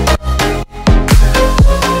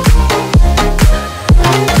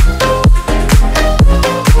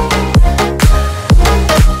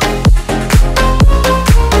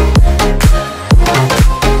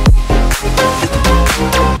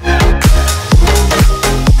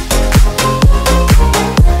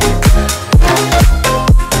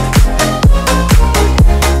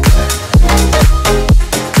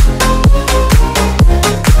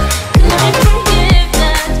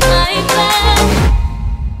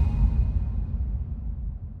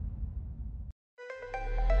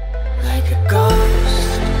 Like a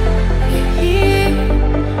ghost, you're here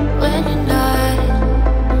when you're not.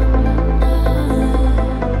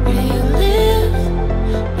 Yeah, you live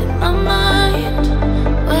in my mind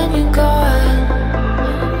when you're gone.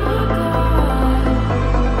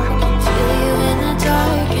 I can feel you in the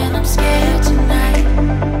dark and I'm scared tonight.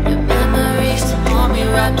 Your memories hold me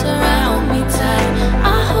wrapped around me tight.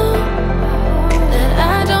 I hope that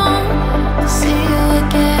I don't see you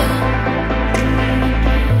again.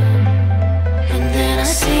 And then I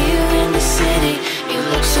see you in the city. You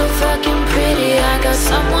look so fucking pretty. I got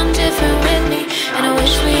someone different with me, and I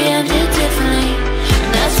wish we ended differently.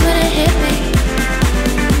 And that's when it hit me.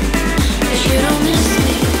 But you don't miss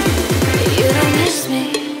me. You don't miss me.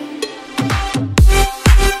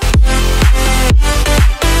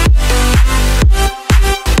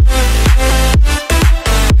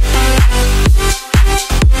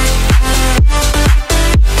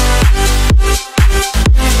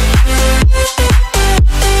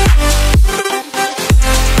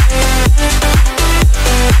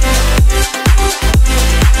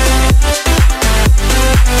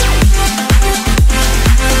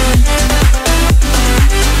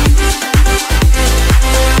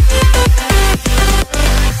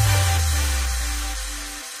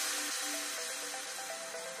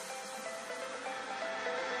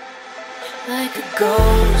 Like a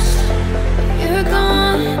ghost, you're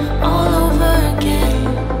gone all over again.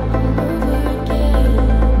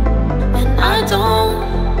 And I don't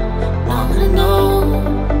wanna know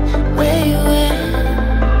where you went.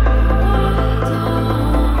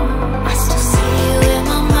 I still see you in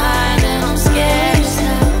my mind and I'm scared as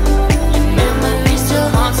hell. Your memory still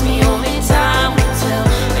haunts me, only time will tell.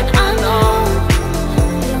 And I know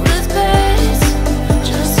it was best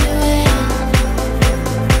just to end.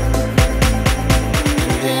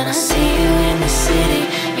 Then I see you in the city.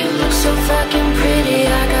 You look so fucking pretty. I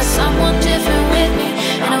got someone different with me,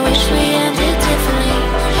 and I wish we ended differently.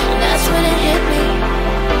 And that's when it hit me.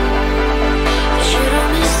 But you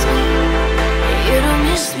don't miss me. You don't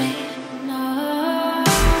miss me. No.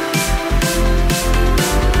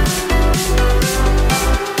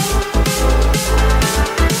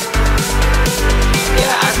 You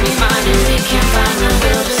ask me mine and we can't find a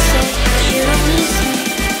word to say. But you don't miss me.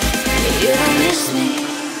 You don't miss me.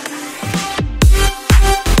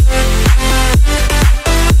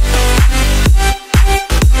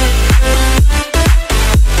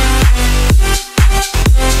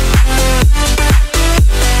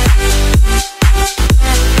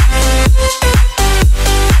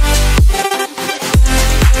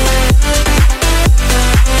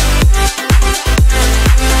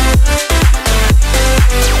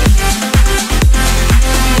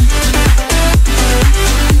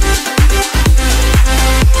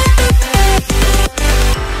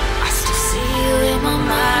 I still see you in my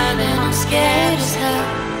mind and I'm scared as hell.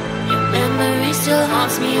 Your memory still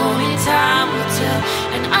haunts me, only time will tell.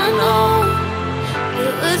 And I know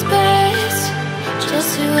it was best just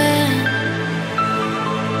to end.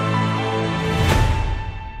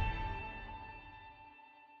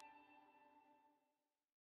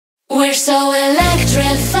 We're so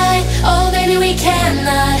electrified, oh baby we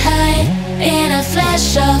cannot hide. In a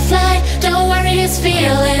flash of light, don't worry his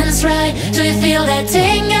feelings right. Do you feel that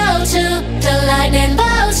tingle too? The lightning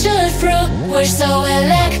bolts shoot through. We're so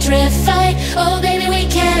electrified, oh baby we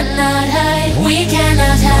cannot hide. We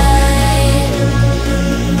cannot hide.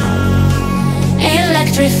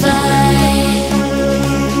 Electrified.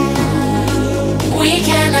 We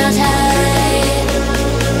cannot hide.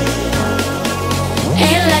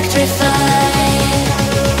 Electrified.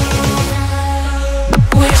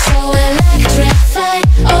 We're so electrified,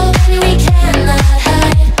 oh baby we cannot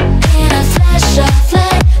hide. In a flash of light.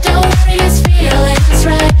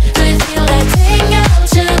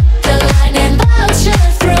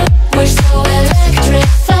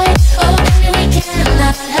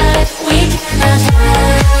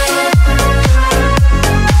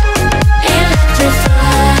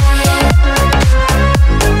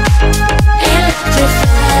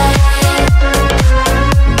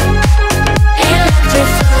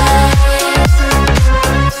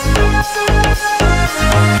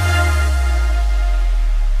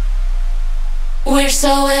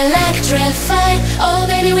 so electrified, oh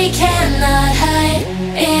baby we cannot hide.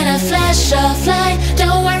 In a flash of light,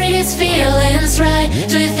 don't worry this feeling's right.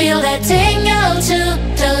 Do you feel that tingle too?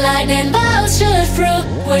 The lightning bolts shoot through.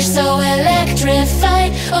 We're so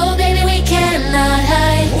electrified, oh baby we cannot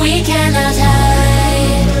hide. We cannot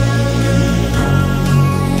hide.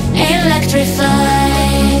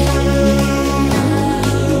 Electrified,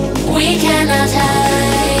 we cannot hide.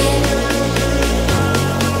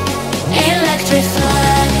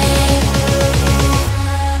 Electrified,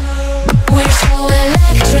 we're so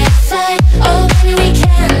electrified, oh baby we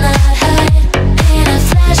cannot hide. In a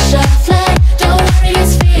flash of light, don't worry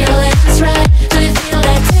this feeling's right. Do you feel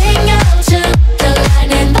that tingle too? The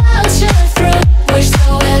lightning bolts shoot through. We're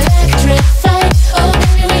so electrified, oh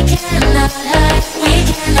baby we cannot hide. We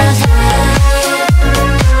cannot hide.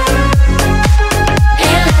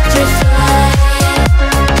 Electrified,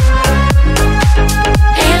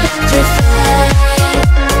 electrified,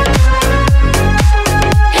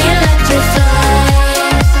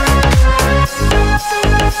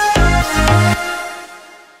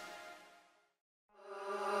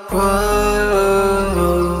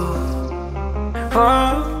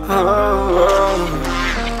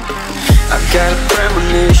 I got a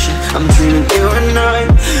premonition, I'm dreaming you and I.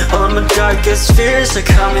 All my darkest fears are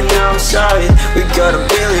coming outside. We got a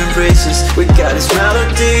billion races, we got this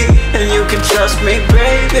melody. And you can trust me,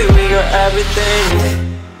 baby, we got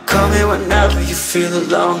everything. Call me whenever you feel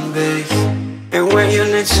alone, babe. And when you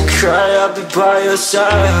need to cry, I'll be by your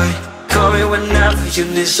side. Call me whenever you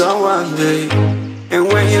need someone, babe. And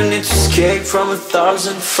when you need to escape from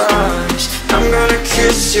 1,000 fires, I'm gonna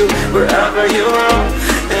kiss you wherever you are.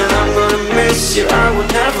 And I'm gonna miss you, I will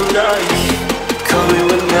never lie. Call me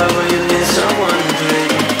whenever you need someone,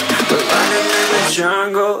 babe. We're running in the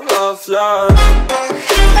jungle of love.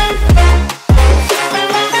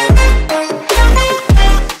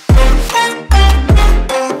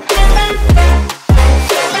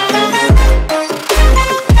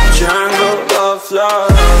 Jungle of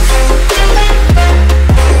love.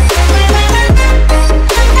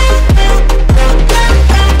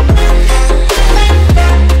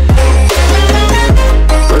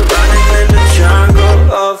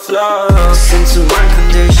 Listen to my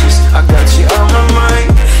conditions, I got you on my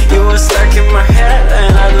mind. You were stuck in my head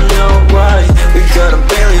and I don't know why. We got a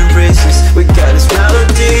billion races, we got this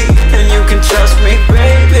melody. And you can trust me,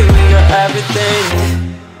 baby, we got everything.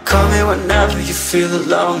 Call me whenever you feel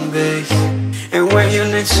alone, babe. And when you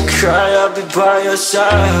need to cry, I'll be by your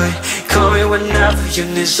side. Call me whenever you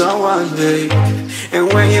need someone, babe.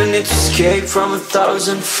 And when you need to escape from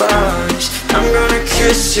 1,000 fires, I'm gonna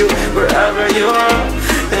kiss you wherever you are.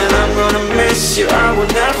 And I'm gonna miss you, I will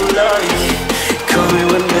never lie. Call me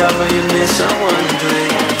whenever you need someone,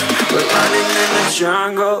 babe. We're running in the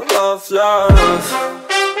jungle of love.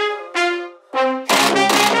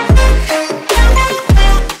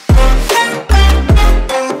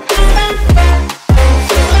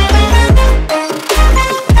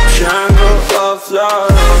 Love.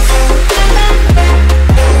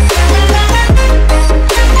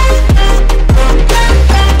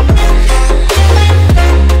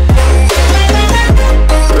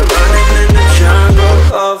 We're running in the jungle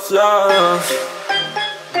of love.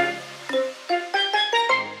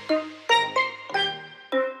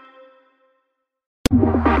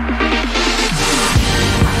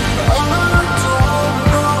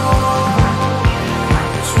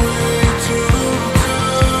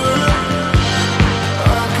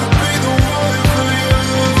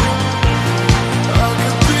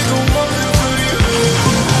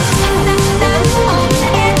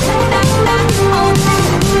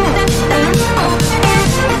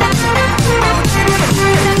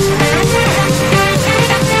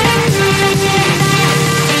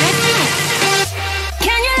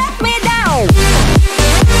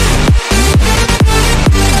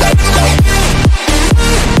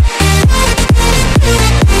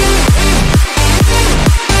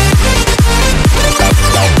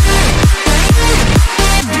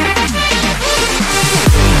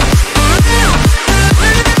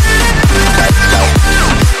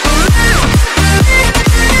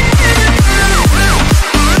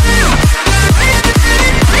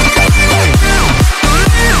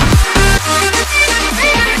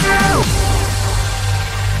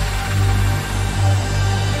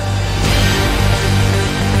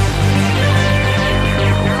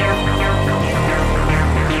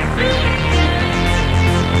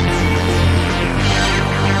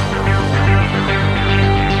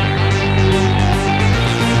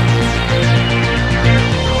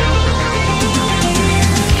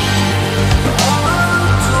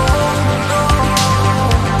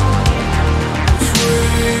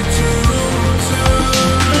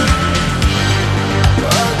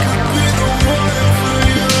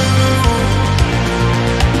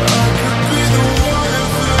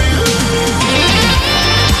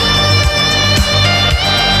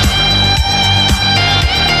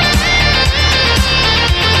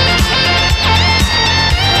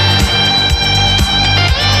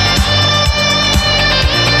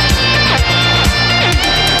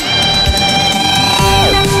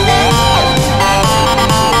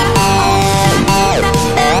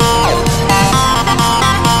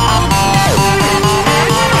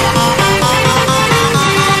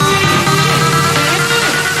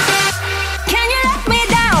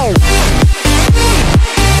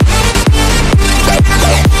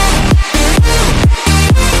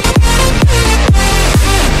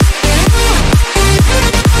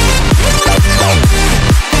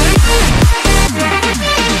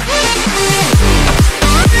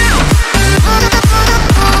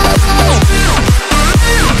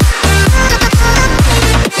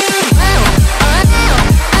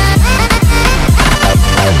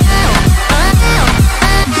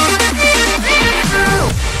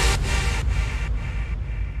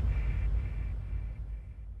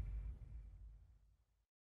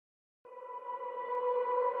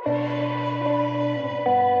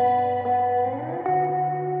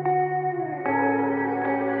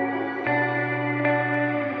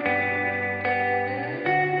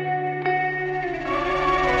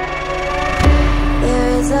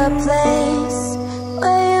 a place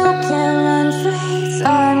where you can run free.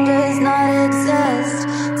 Time does not exist.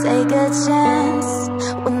 Take a chance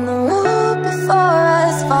when the road before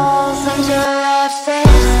us falls under our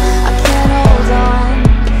face. I can't hold on,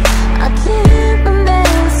 I can't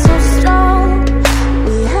remain so strong.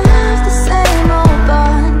 We have the same old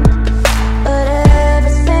bond, but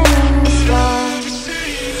everything's wrong.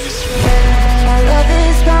 My love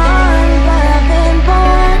is gone, but I've been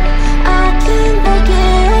born. I can't make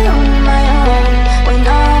it on my own when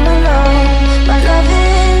I'm alone. My love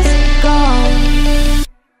is gone.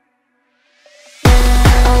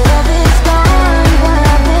 My love is gone, but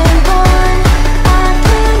I've been born. I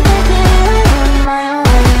can't make it on my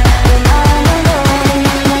own when I'm alone.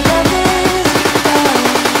 My love is gone.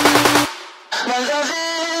 My love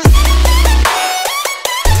is.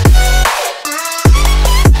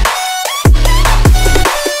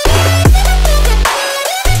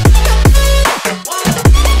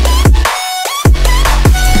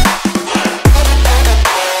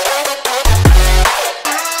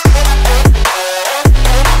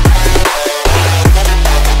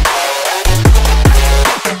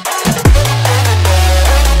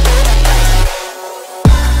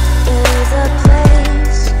 There's a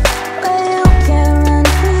place where you can run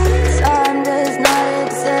free. Time does not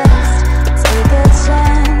exist. Take a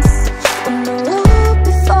chance when the road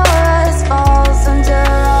before us falls under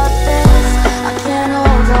our face. I can't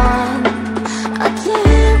hold on, I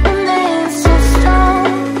can't remain so strong.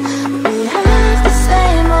 We have the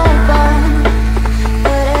same old bond,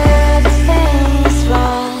 but everything's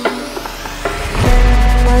wrong.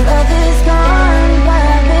 My love is gone, but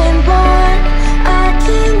I've been born. I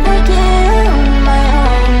can't make it on my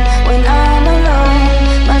own when I'm alone.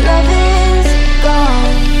 My love is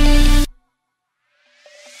gone.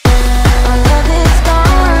 My love is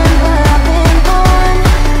gone, but I've been born.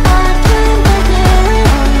 I can't make it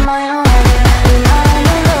on my own when I'm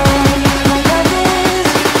alone. My love is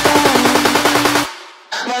gone.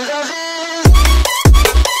 My love is.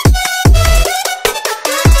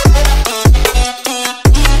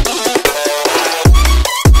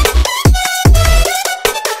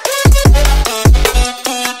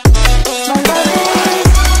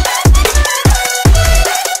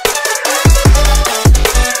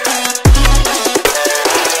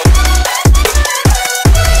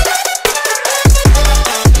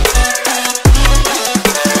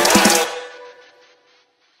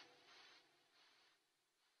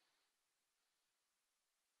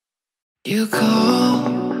 You call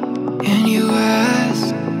and you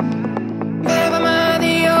ask, babe, am I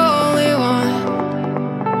the only one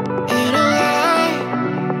in a lie?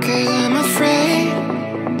 'Cause I'm afraid,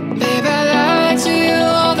 babe, I lie to you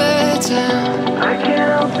all the time. I can't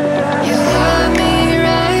help it. You love me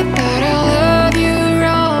right, but I love you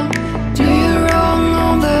wrong. Do you wrong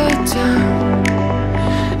all the time?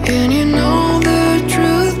 And you know the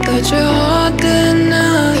truth, but your heart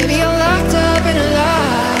denies. Baby, you're locked up in a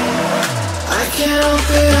lie. I can't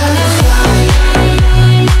help it.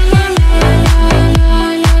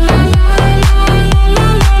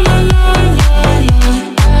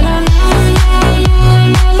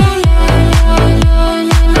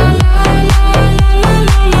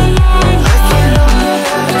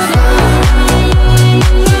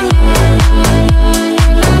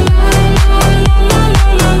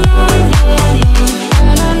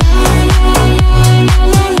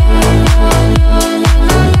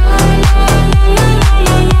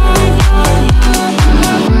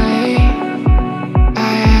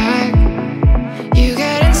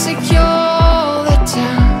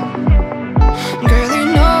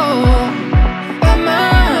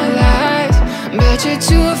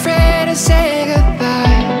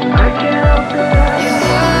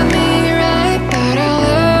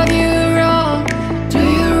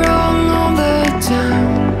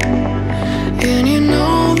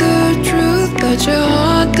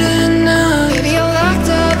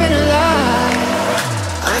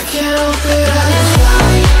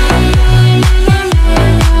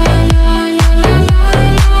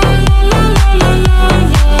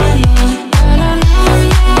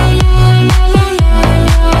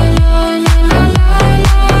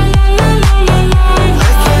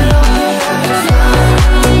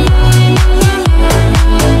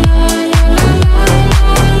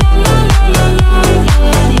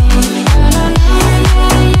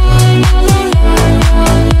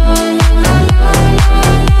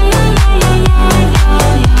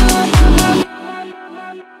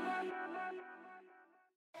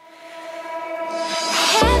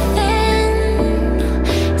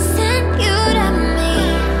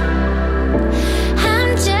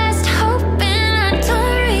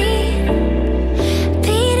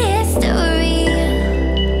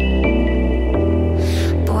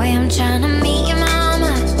 trying to meet your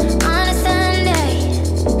mama on a Sunday,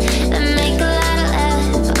 then make a lot of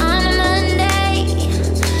love on a Monday.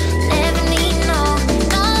 Never need no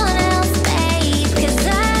one else, babe, 'cause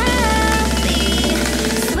I'll be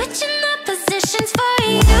switching up positions for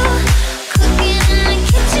you. Cooking in the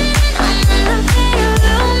kitchen, I'm in the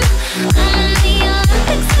bedroom. I'm in the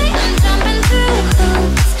Olympics, I'm jumping through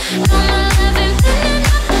hoops. No more loving, feeling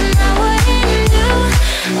nothing I wouldn't do,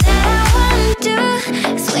 that I wouldn't do.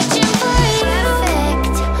 Switching for you.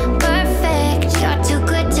 Perfect, perfect, you're too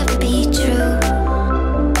good to be true.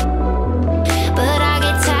 But I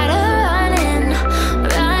get tired of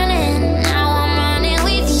running. Now I'm running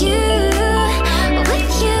with you.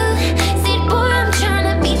 Said, boy, I'm trying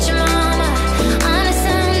to beat your mama on a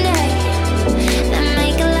Sunday, then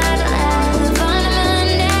make a lot of love on a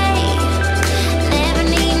Monday. Never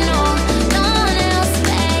need no one else,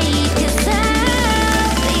 babe, 'cause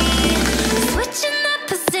I'll be switching up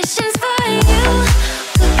positions for you.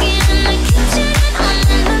 Cooking in the kitchen, I'm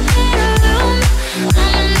in the bedroom.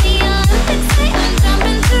 I'm in the Olympics, I'm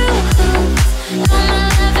jumping through hoops. No more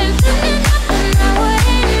loving, feeling nothing I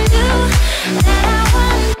wouldn't do, that I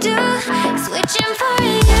wouldn't do. Switching for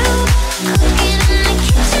you. Cooking in the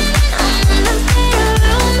kitchen, I'm in the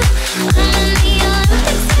bedroom. I'm in the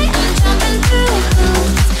Olympics, I'm jumping through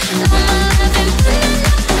hoops. No more loving, feeling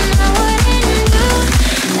nothing I wouldn't do,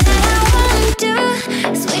 that I wouldn't do.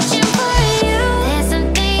 Switching for you. There's some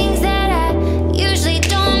things that I usually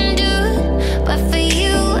don't do, but for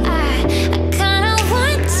you I kinda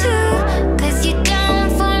want to, 'cause you're down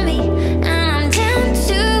for me and I'm down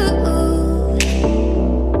too.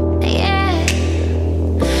 Yeah.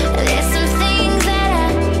 There's some things that I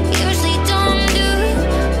usually don't do,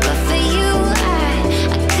 but for you I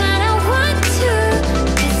kinda want to,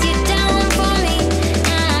 'cause you're down for me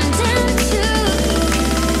and I'm down too.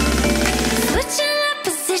 Switching up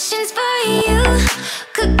positions for you.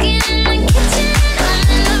 Cooking in the kitchen, I'm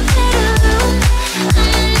in the bedroom.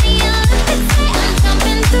 I'm in the Olympics, I'm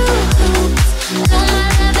jumping through hoops. No more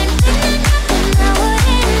loving, feeling nothing I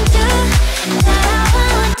wouldn't do, that I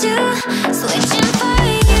won't do. Switching for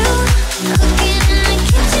you. Cooking in the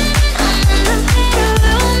kitchen, I'm in the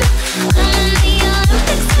bedroom. I'm in the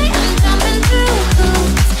Olympics, I'm jumping through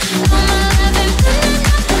hoops. No more loving, feeling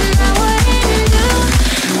nothing I wouldn't do,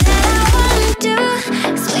 that I won't do.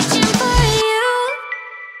 Switching for you.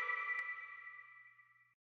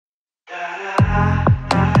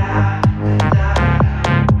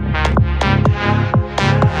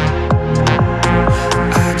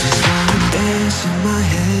 I just wanna dance and my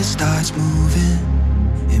head starts moving.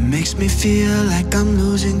 It makes me feel like I'm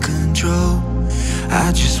losing control.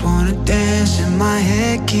 I just wanna dance and my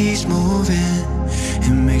head keeps moving.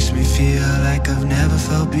 It makes me feel like I've never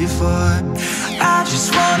felt before. I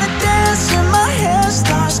just wanna dance and my head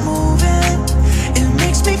starts moving. It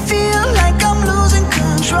makes me feel like I'm losing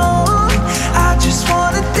control. I just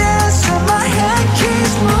wanna dance and my head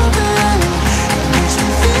keeps moving. It makes me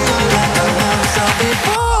feel like I've never felt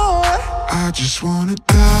before. I just wanna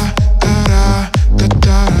da da da da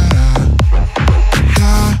da da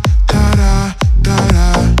da da da da da da da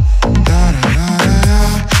da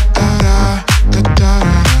da da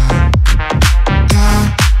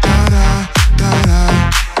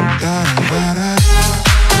da da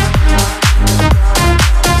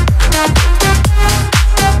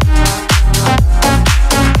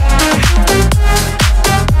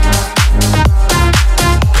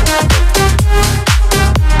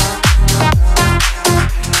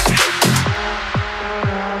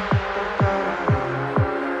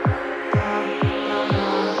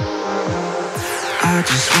I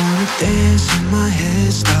just wanna dance and my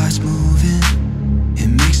head starts moving. It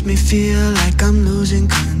makes me feel like I'm losing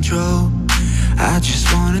control. I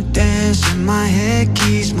just wanna dance and my head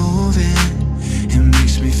keeps moving. It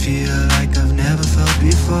makes me feel like I've never felt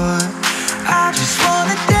before. I just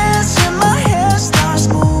wanna dance and my head starts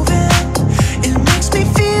moving. It makes me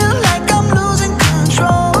feel like I'm losing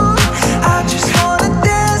control. I just wanna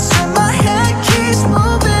dance and my head keeps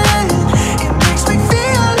moving. It makes me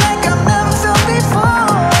feel like I've never felt before.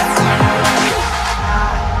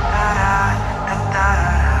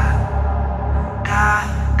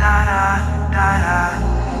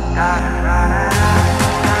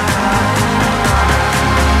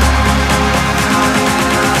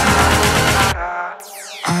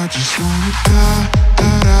 I just wanna da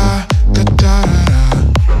da da da da da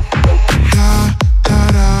da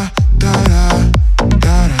da da da da da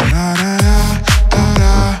da da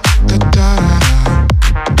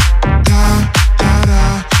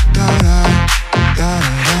da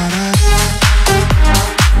da da.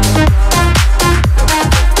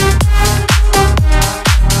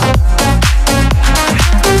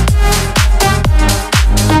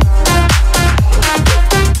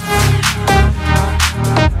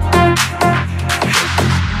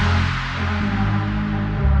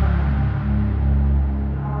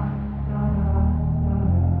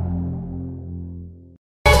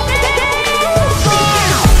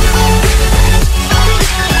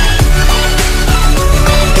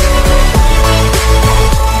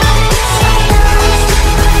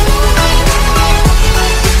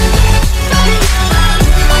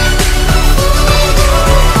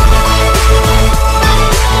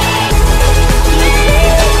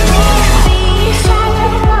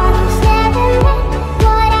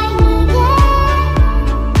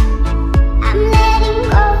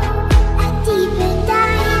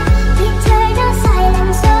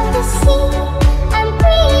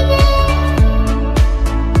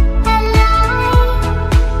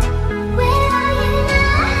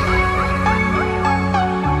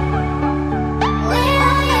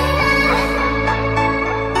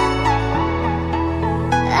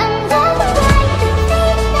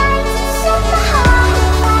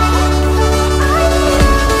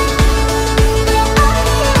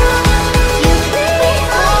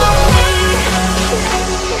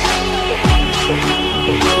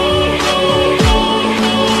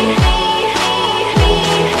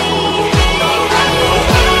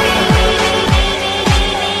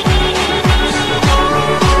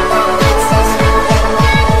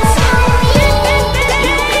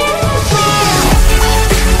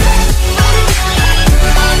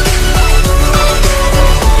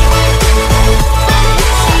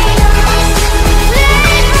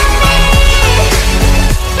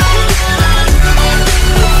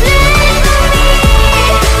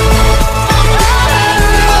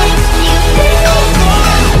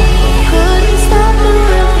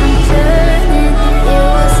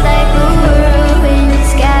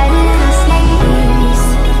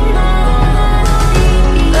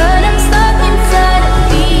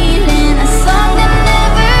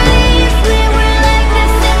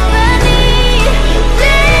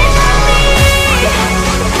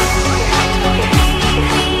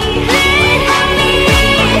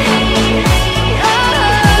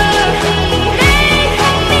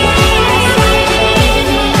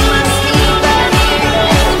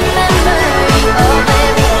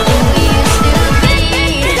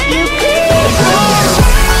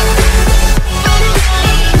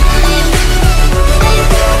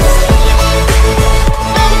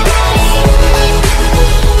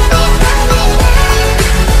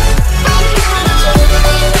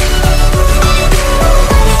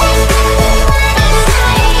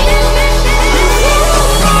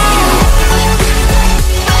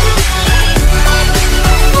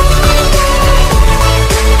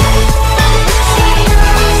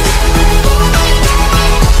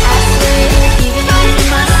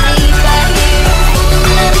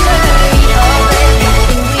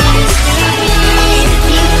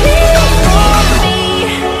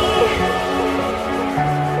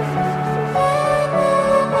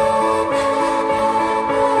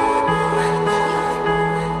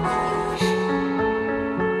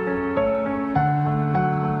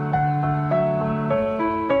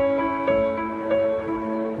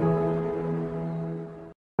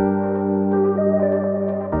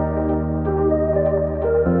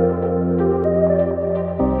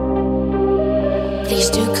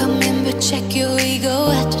 still come in but check your ego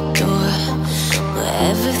at the door. We're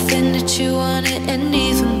everything that you wanted and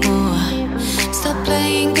even more. Stop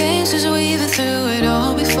playing games, cause we've been through it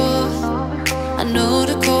all before. I know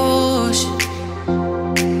the course.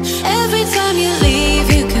 Every time you leave,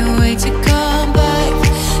 you can wait to come back.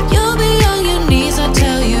 You'll be on your knees, I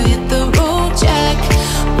tell you, hit the road, Jack.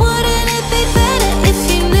 Wouldn't it be better if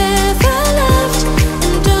you never left?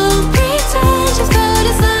 And don't pretend you throw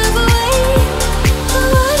this life away.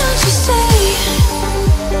 Why don't you stay?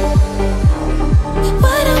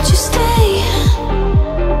 Why don't you stay?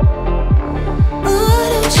 Why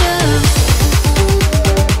don't you?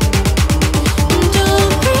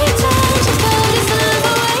 Don't pretend you throw this life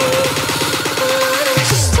away. Why don't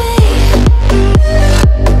you stay?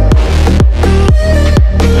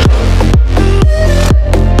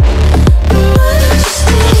 Why don't you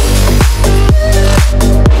stay?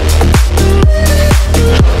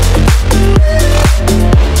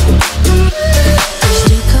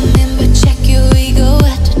 Still come in but check your ego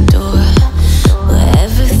at the door. We're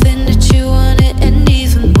everything that you wanted and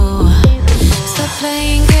even more. Stop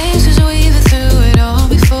playing games, cause we've been through it all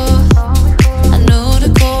before. I know the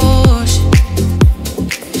course.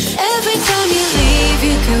 Every time you leave,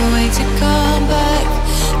 you can wait to come back.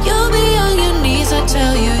 You'll be on your knees, I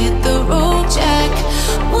tell you, hit the road, Jack.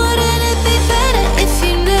 Wouldn't it be better if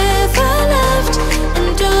you never left? And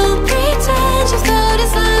don't pretend you throw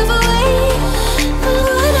this life away.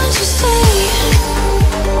 Why don't you stay?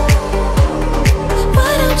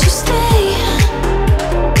 Why don't you stay?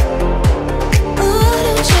 Why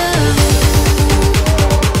don't you?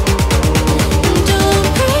 Don't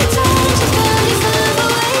pretend you throw this life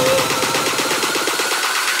away.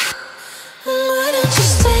 Why don't you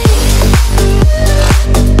stay?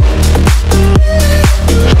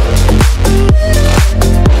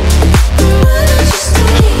 Why don't you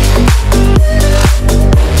stay?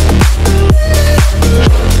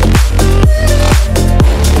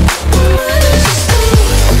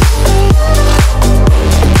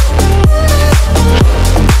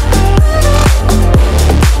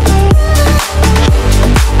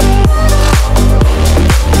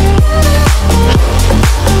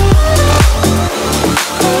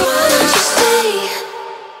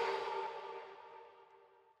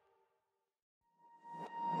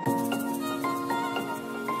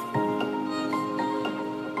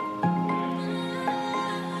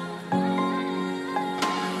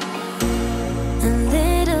 A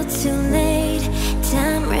little too late,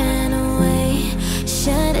 time ran away.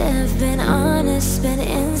 Should have been honest, but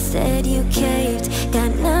instead you caved.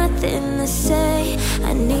 Got nothing to say,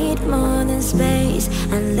 I need more than space.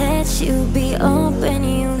 I let you be open,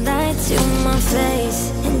 you lied to my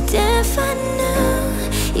face. And if I know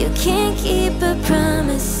you can't keep a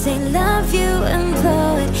promise, say love you and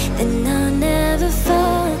blow it, then I'll never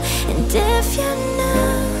fall. And if you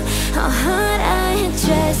know how hard I had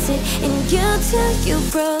dressed it, and you till you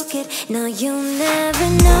broke it, now you'll never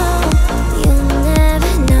know. You'll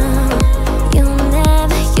never know. You'll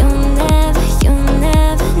never, you'll never, you'll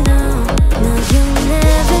never know. No, you'll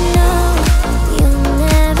never know. You'll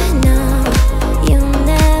never know. You'll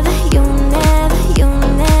never, you'll never, you'll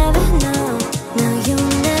never know. No, you'll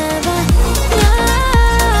never know.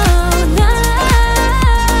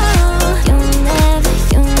 No, you'll never,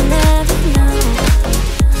 you'll never know.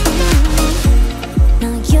 No,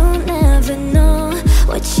 you'll never know.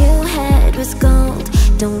 What you had was gold.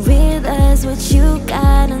 Don't realize what you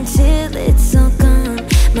got until it's all gone.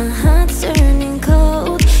 My heart's turning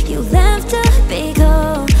cold. You left a big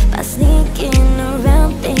hole by sneaking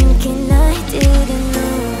around thinking I didn't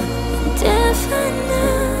know. And if I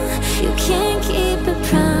know you can't keep a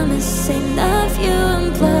promise, say love you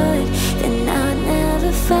and blood, then I'll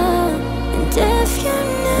never fall. And if you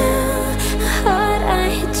know how hard I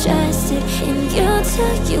had trusted in you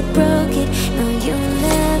till you broke it, no, you'll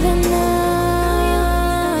never know.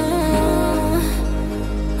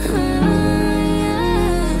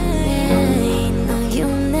 No,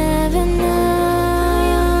 you'll never know.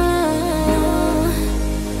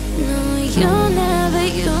 No,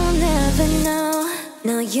 you'll never know.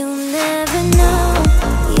 No, you'll never know.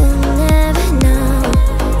 You'll never know.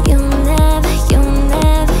 You'll never, you'll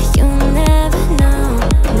never, you'll never know.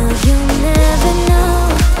 No, you'll never know.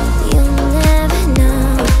 You'll never know.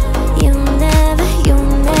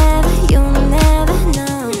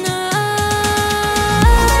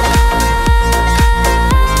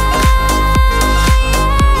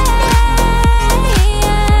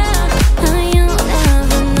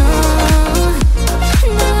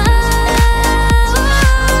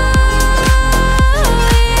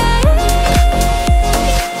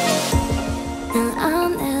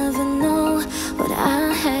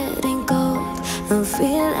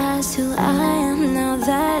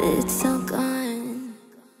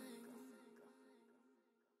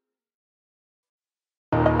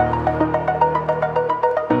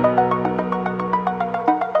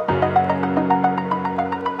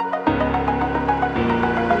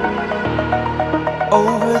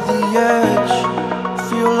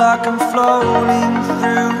 like I'm floating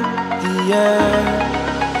through the air.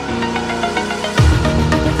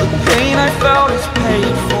 The pain I felt is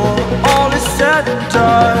paid for, all is said and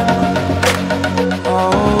done.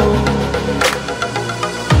 Oh,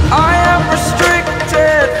 I am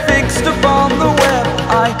restricted, fixed upon the web.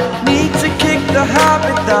 I need to kick the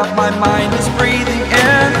habit that my mind is breathing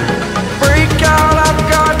in. Break out, I've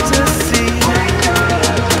got to see.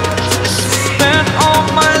 Spent all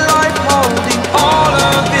my life holding all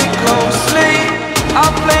of it closely. I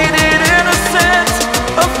played it innocent,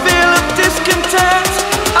 a feel of discontent.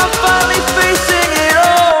 I'm finally facing it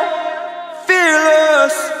all,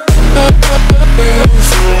 fearless.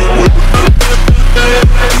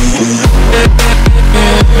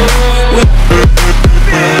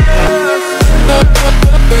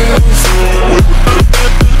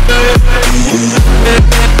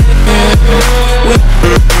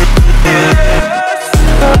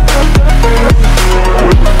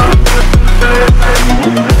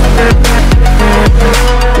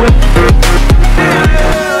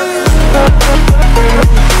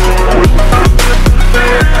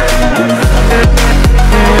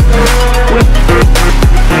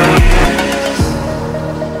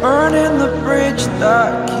 Burning the bridge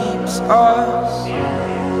that keeps us.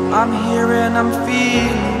 I'm here and I'm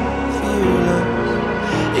feeling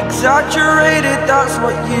fearless. Exaggerated, that's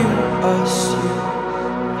what you assume.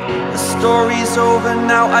 The story's over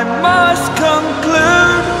now, I must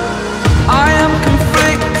conclude. I am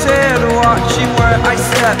conflicted, watching where I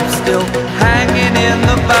step still, hanging in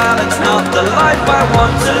the balance. Not the life I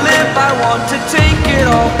want to live, I want to take it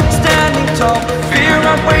all. Standing tall, fear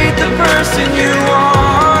outweighed the person you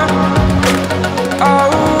are.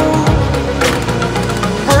 Oh,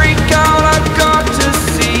 break out, I've got to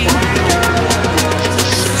see.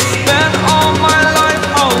 Spent all my life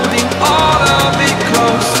holding all of it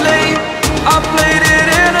closely. I played it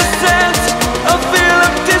innocent, a feel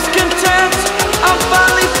of discontent. I'm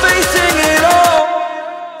finally facing it all,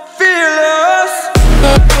 fearless.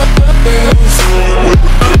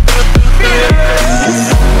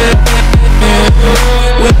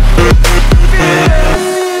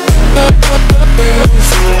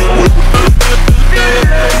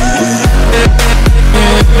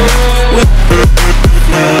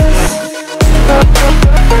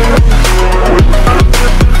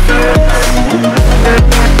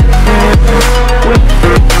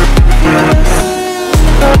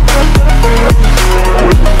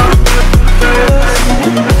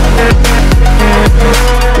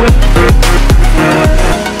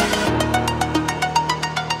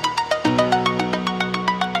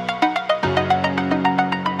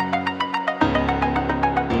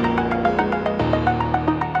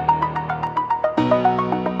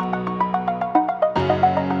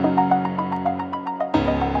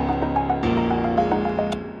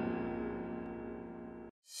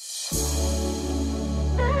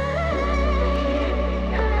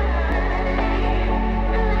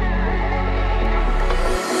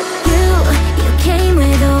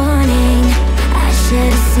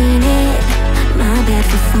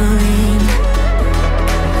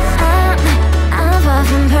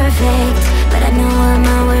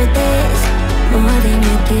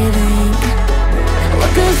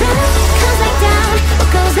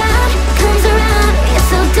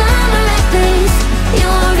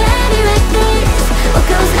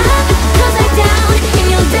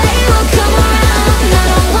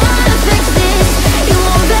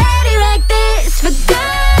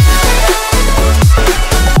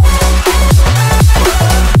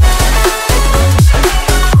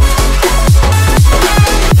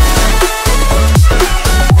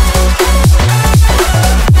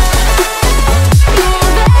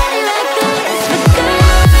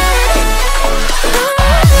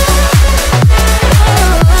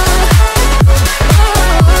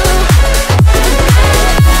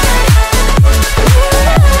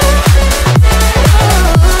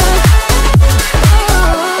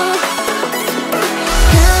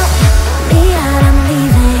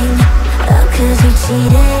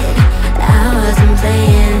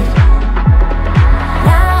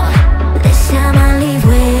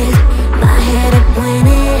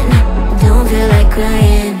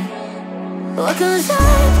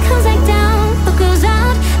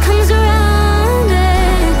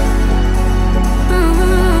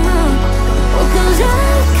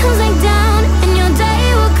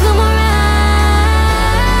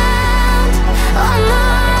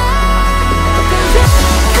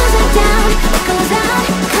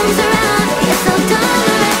 comes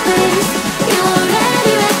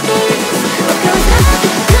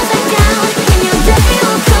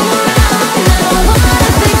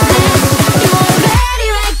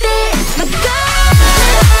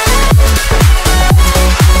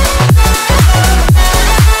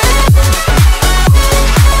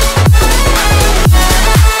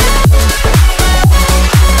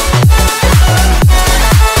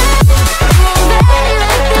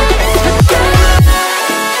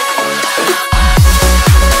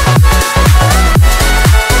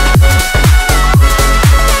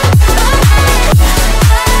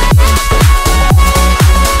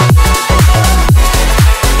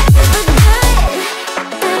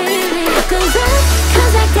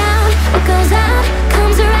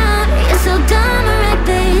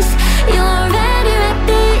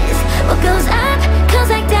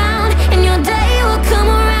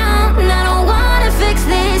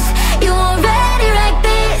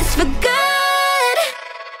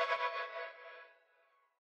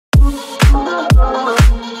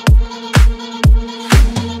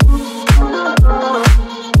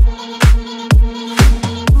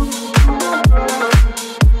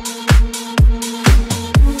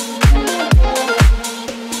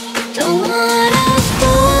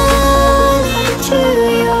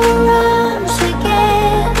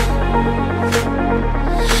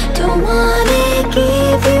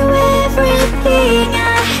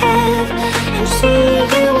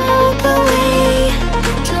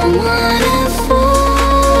Don't wanna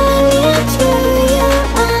fall into your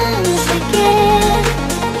arms again.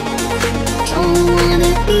 Don't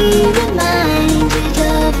wanna be reminded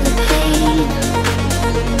of the pain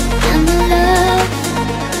and the love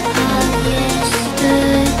of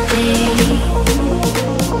yesterday.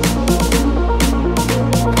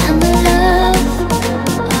 And the love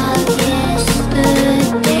of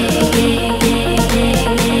yesterday.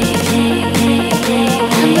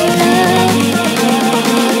 And the love of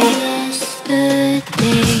yesterday.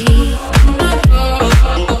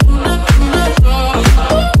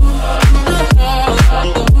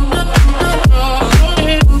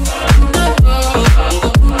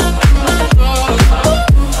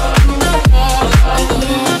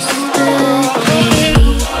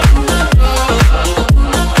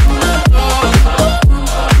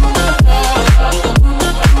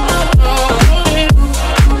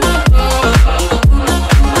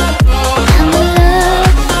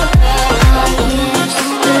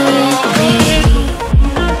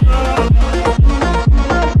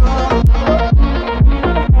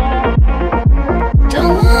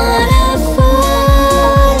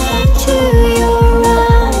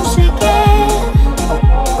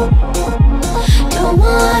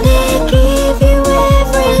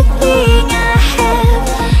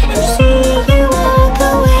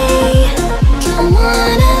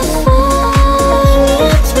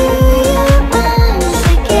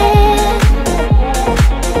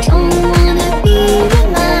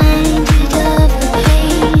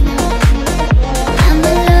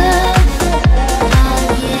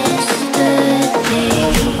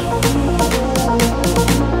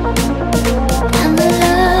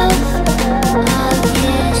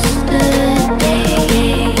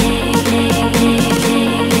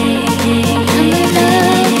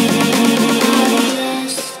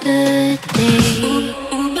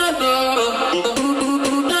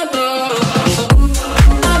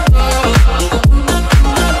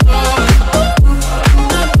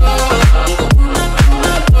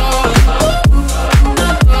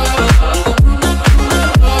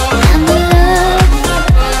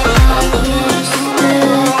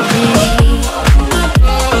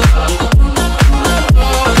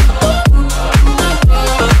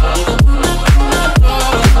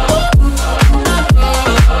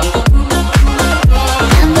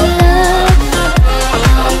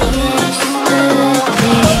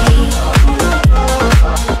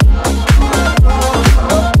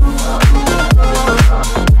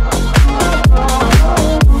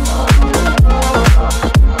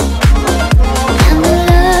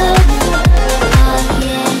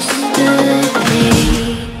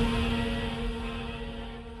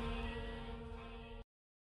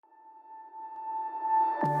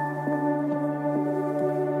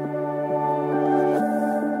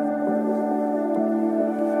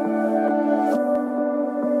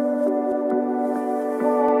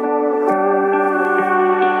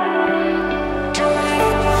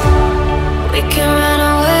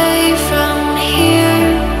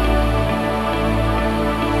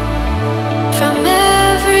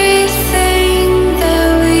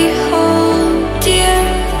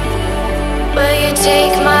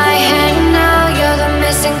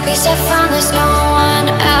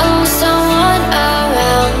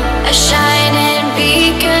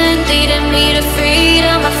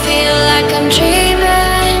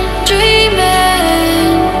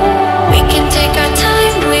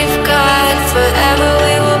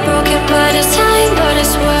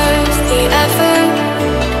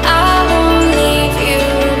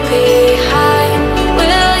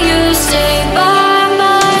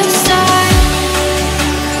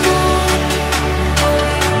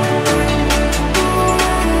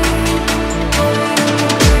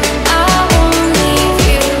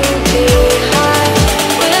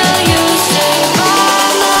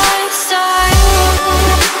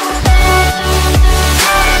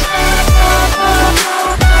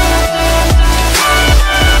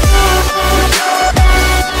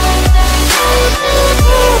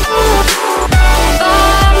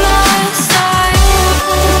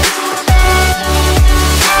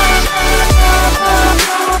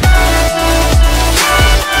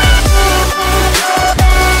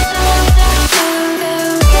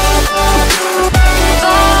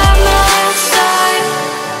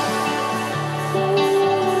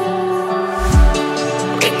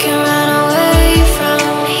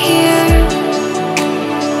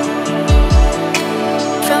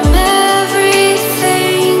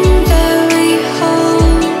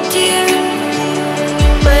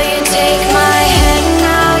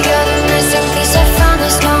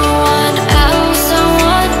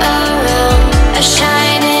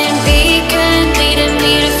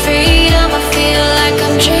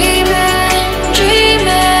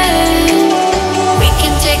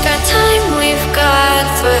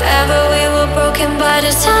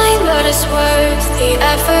 the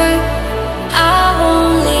effort. I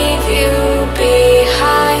won't leave you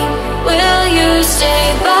behind. Will you stay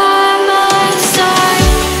by my side?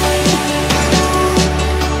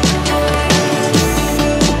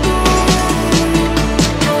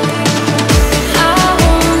 I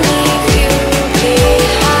won't leave you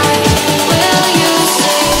behind. Will you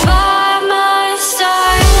stay by my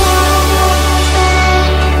side?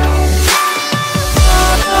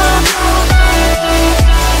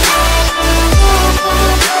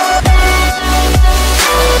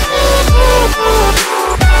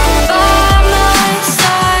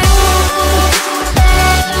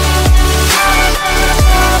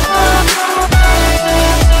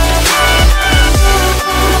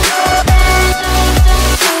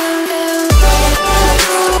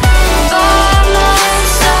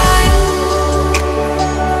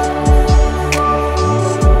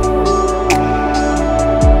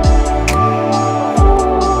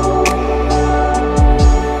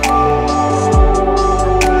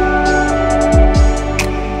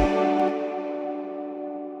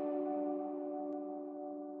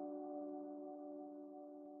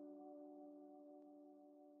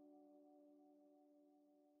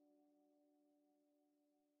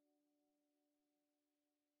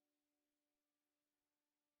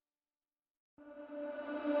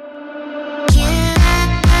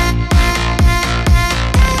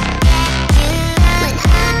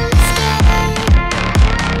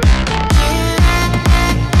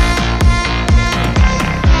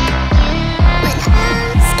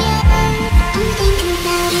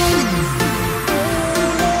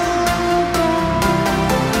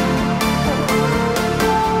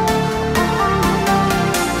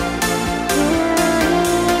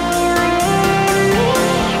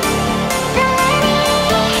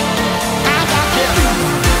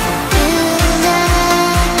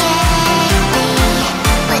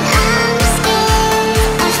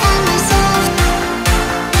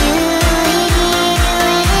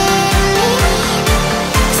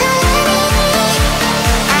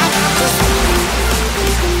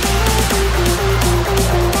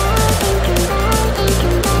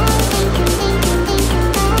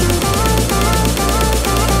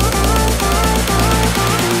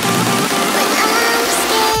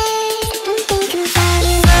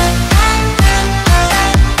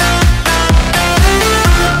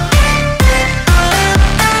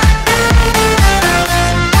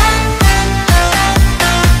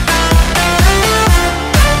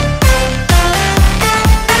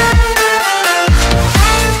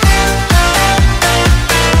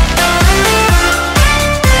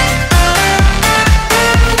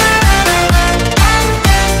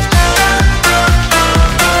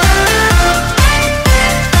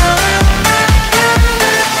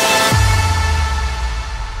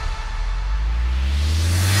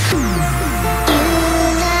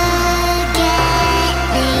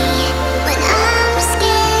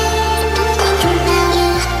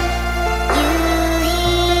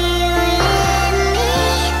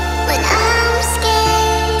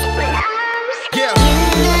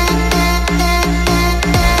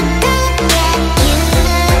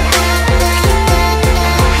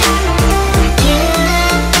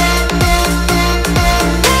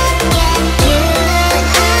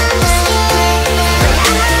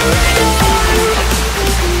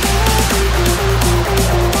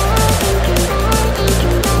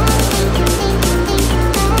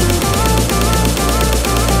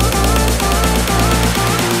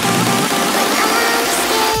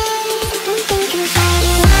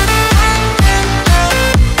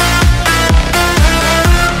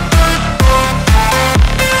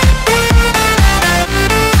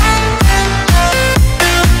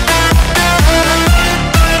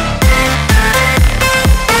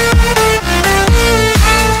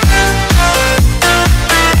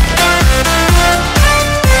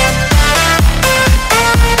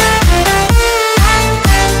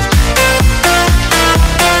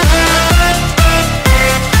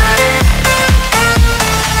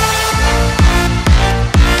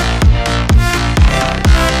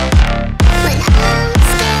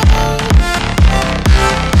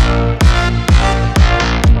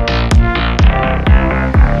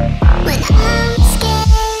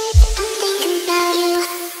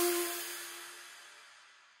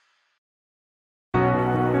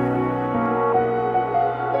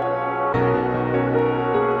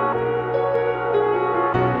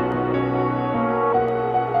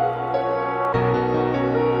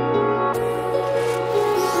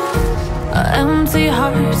 Empty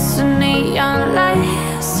hearts and neon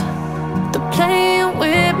lights, they're playing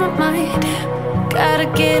with my mind. Gotta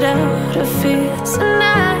get out of here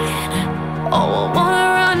tonight. Oh, I wanna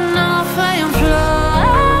run off and fly.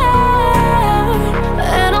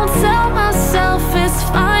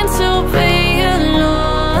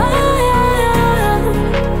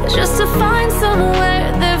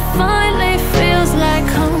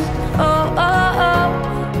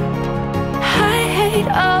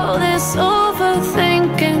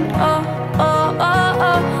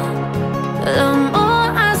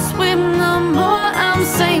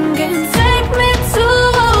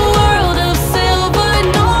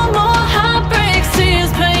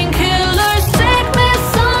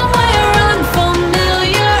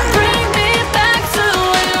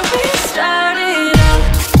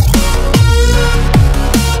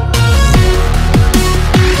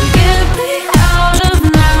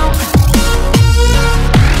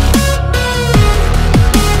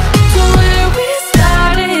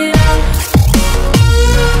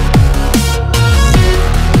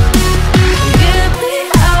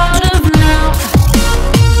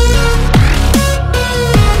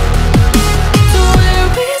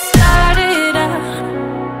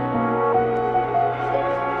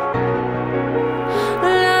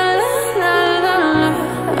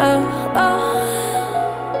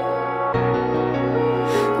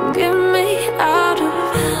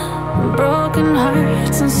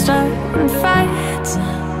 hearts and starting fights,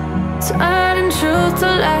 turning truth to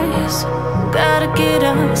lies. Gotta get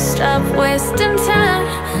up, stop wasting time.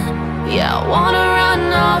 Yeah, I wanna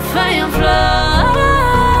run off and fly.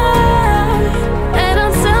 And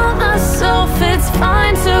I'll tell myself it's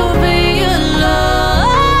fine to be alone,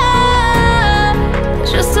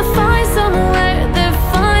 just to find somewhere that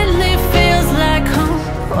finally feels like home.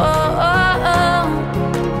 Oh, oh, oh.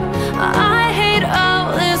 I hate all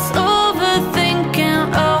this overthinking.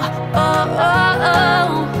 Oh, oh, oh, oh.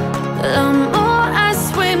 The more I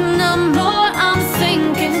swim, the more I'm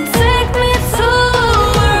sinking. Take me to a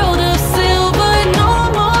world of silver. No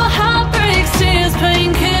more heartbreaks, tears,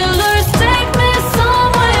 painkillers. Take me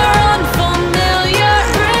somewhere unfamiliar.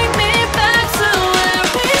 Bring me back to where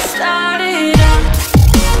we started out.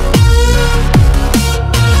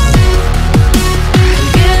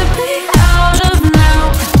 Get me out of now,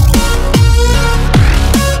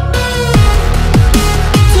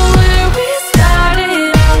 to where we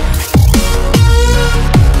started out.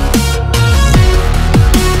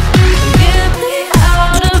 Get me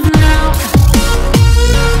out of now,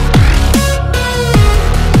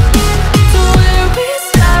 to where we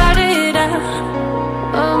started out.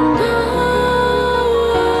 Oh no,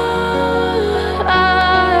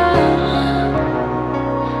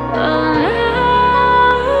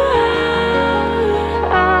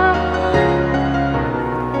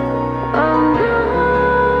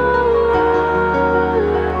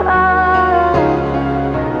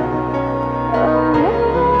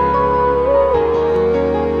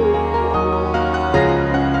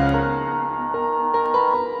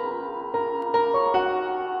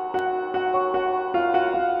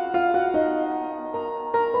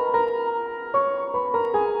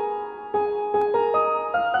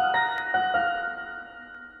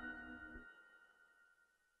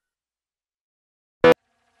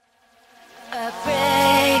 a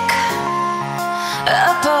break, a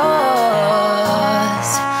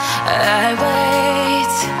pause. I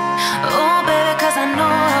wait, oh baby, 'cause I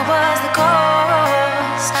know I was the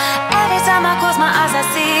cause. Every time I close my eyes, I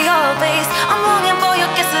see your face. I'm longing for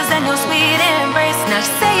your kisses and your sweet embrace. Now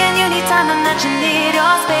you're saying you need time and that you need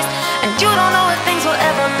your space, and you don't know if things will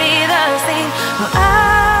ever be the same. Well,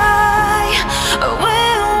 I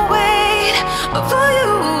will wait for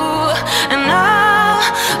you, and I'll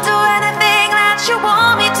do anything that you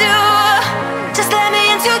want me to. Just let me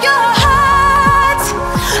into your heart.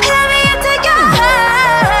 Let me into your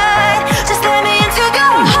heart. Just let me into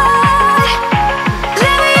your heart.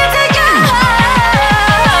 Let me into your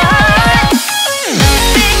heart.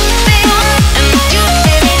 Big thing, and you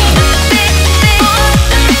baby, big thing,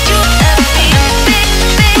 and you baby, big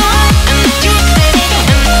thing, and you baby,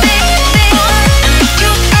 big thing, and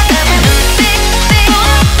you baby, big thing,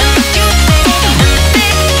 and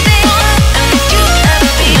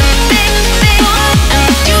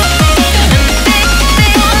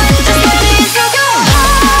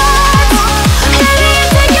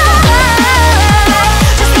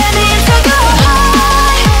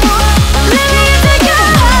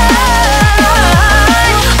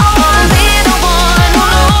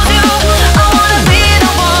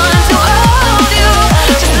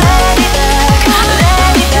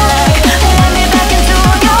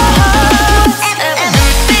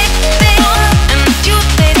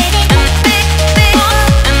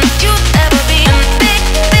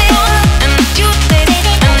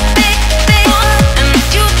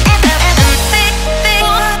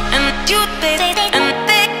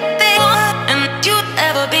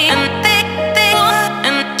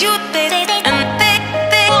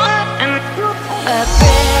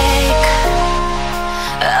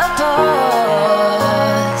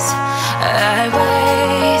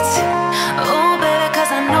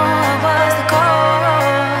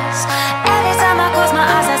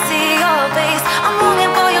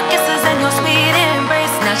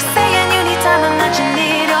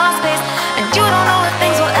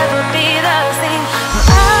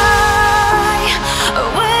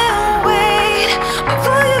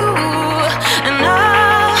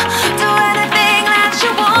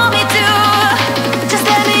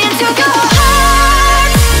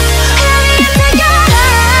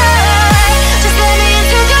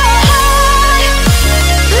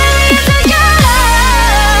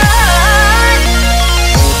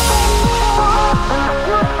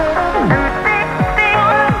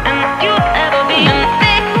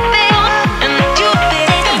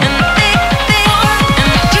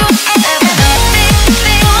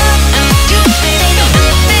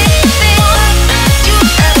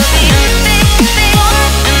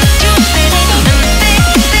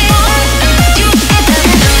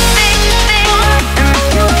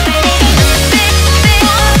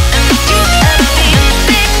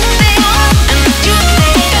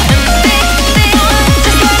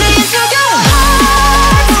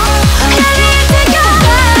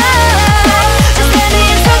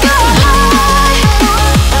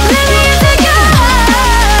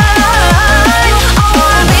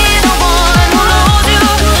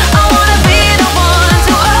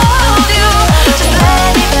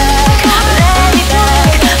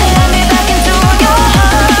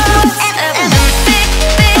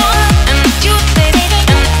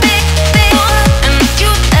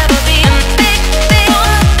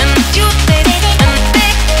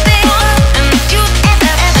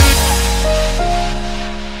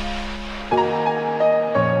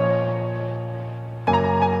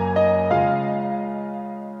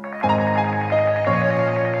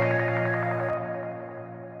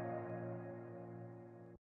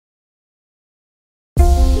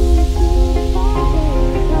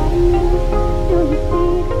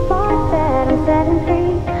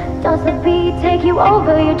you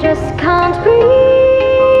over, you just can't breathe.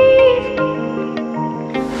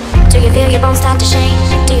 Do you feel your bones start to shake?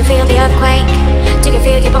 Do you feel the earthquake? Do you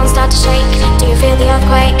feel your bones start to shake? Do you feel the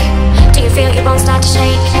earthquake? Do you feel your bones start to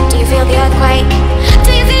shake? Do you feel the earthquake?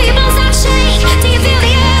 Do you feel your bones start to shake? Do you feel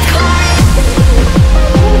the earthquake?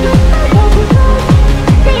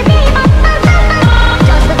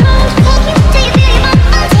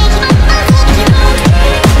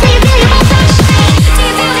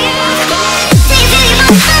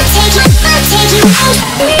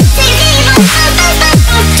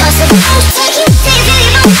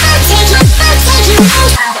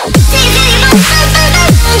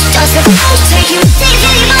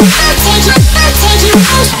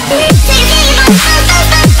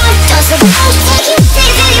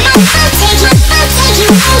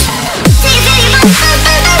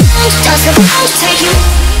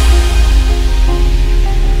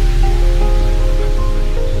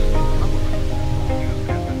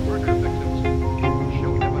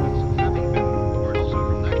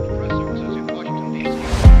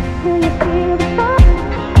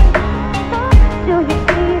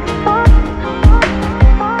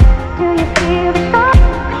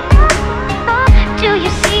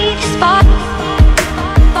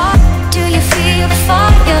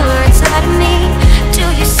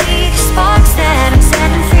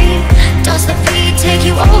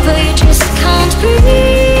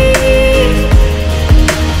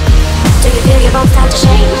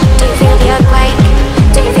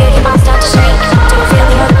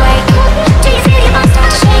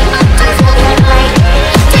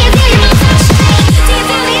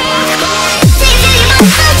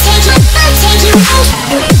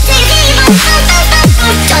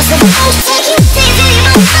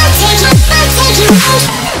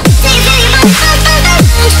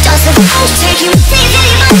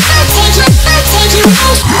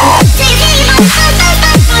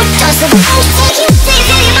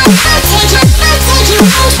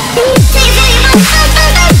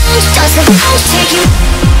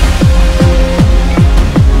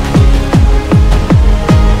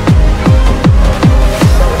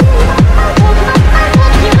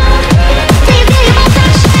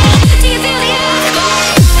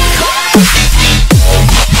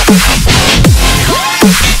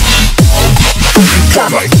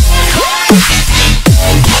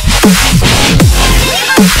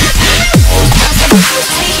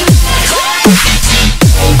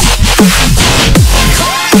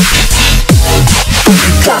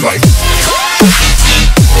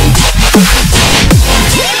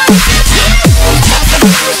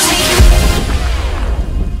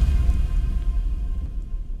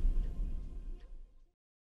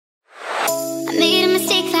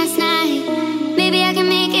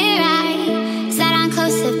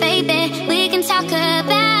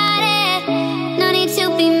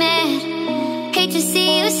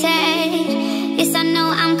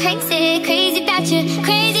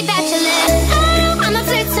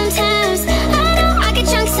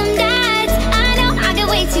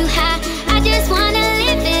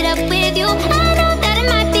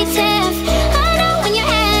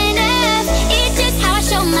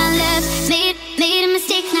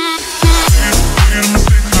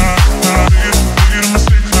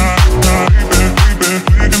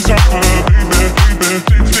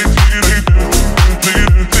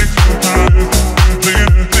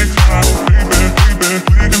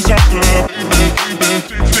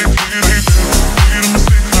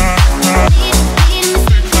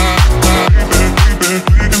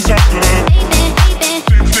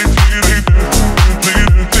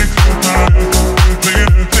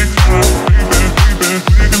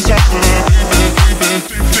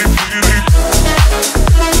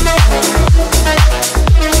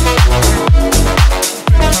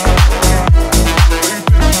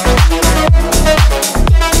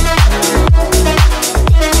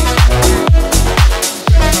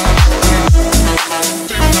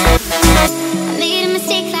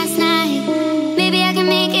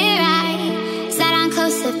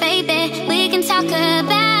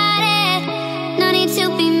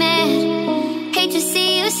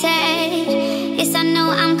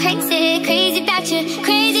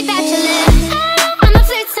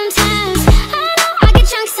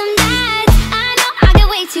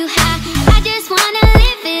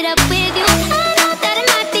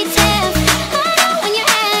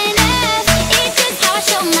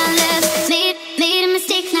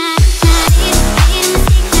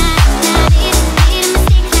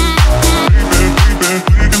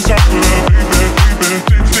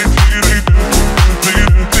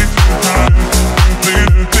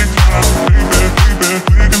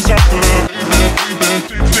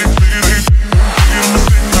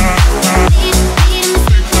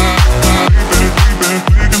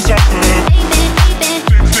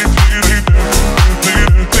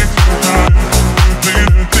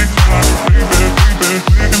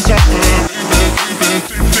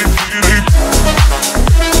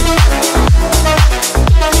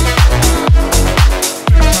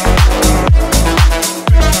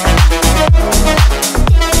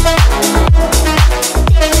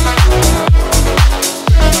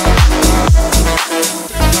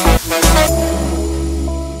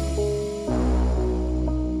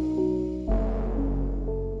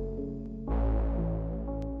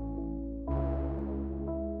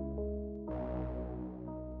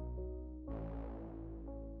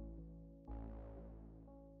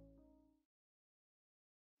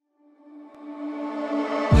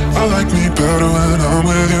 I like me better when I'm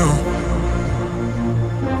with you.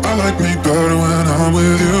 I like me better when I'm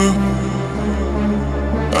with you.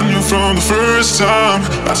 I knew from the first time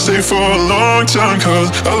I stay for a long time,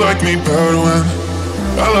 cause I like me better when I'm with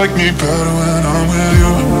you. I like me better when I'm with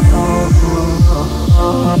you.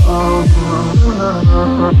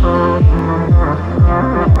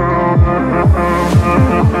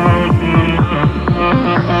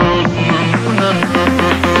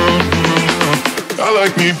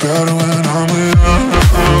 Better when I'm with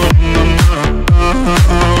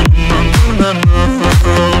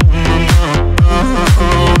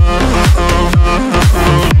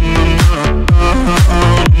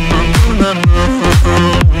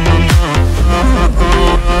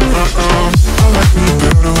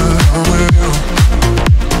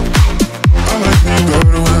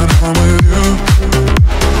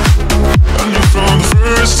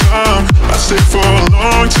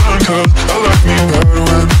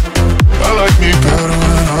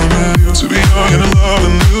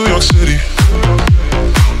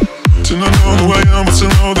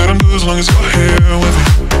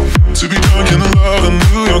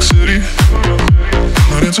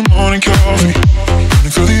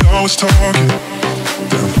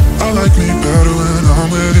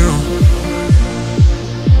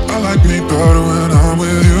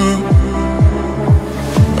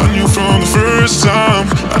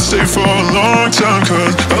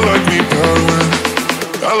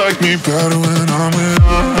you.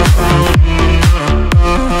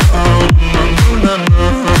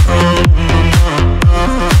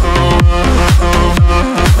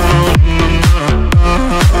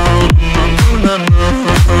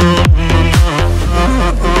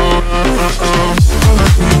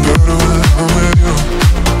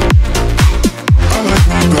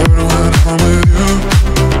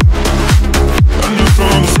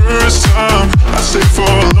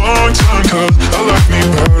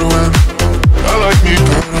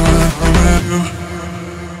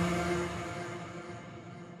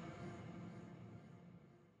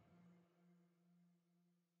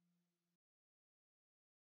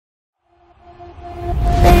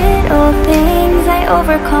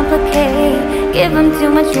 Overcomplicate, give them too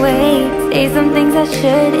much weight, say some things I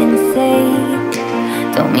shouldn't say.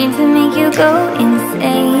 Don't mean to make you go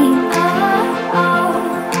insane.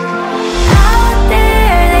 Out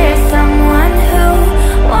there, there's someone who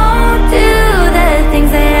won't do the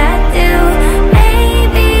things that I do.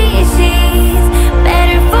 Maybe she's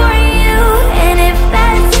better for you, and if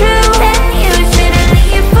that's true, then you shouldn't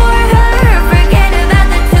leave for her. Forget about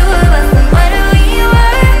the two of us and what we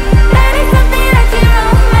were. That is something that you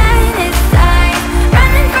romanticize.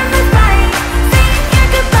 Running from the fight, saying your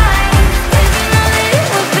goodbyes, 'cause you know that it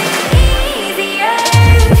will be easier.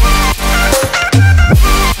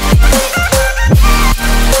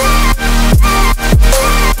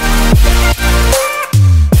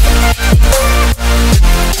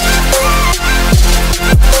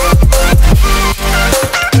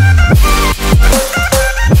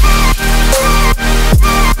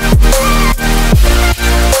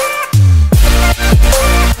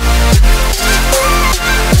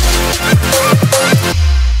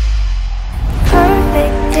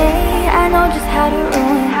 Perfect day, I know just how to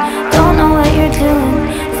ruin. Don't know what you're doing,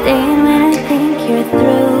 staying when I think you're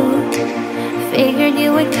through. Figured you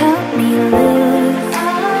would cut me loose.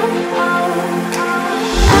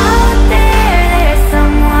 Out there, there's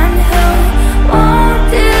someone who won't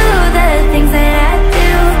do the things that I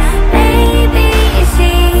do. Maybe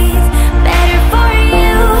she's better for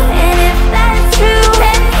you, and if that's true,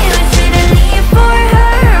 then you shouldn't leave for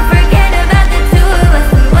her. Forget about the two of us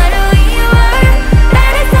and what we were.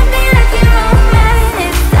 That is something that you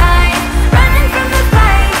romanticize. Running from the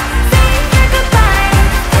fight, saying your goodbyes,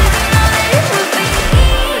 'cause you know that it would be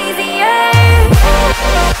easier.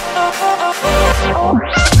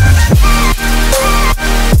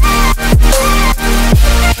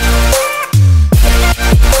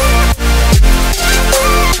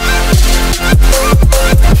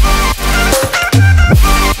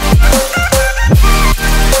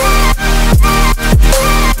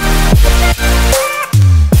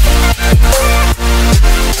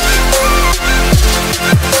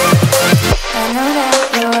 I know that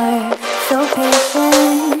you're so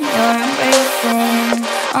patient, you're embracing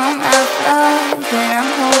all my flaws, and I'm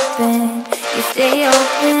hoping you stay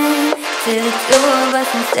open to the two of us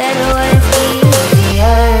instead of what's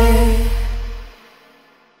easier.